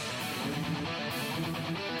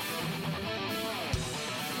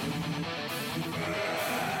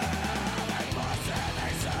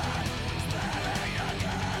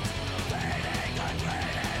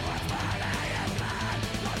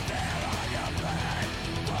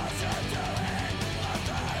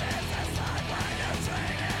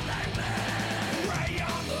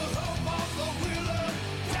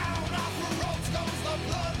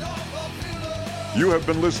 You have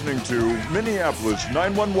been listening to Minneapolis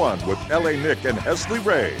 911 with L.A. Nick and Hesley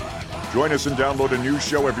Ray. Join us and download a new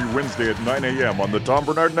show every Wednesday at 9 a.m. on the Tom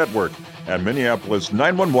Bernard Network and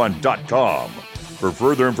Minneapolis911.com. For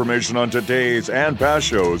further information on today's and past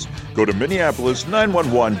shows, go to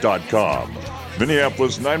Minneapolis911.com.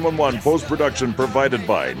 Minneapolis 911 post-production provided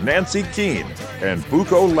by Nancy Keene and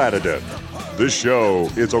Buko Latidin. This show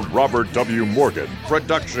is a Robert W. Morgan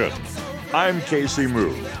production. I'm Casey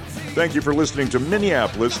Moo. Thank you for listening to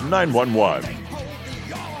Minneapolis 911.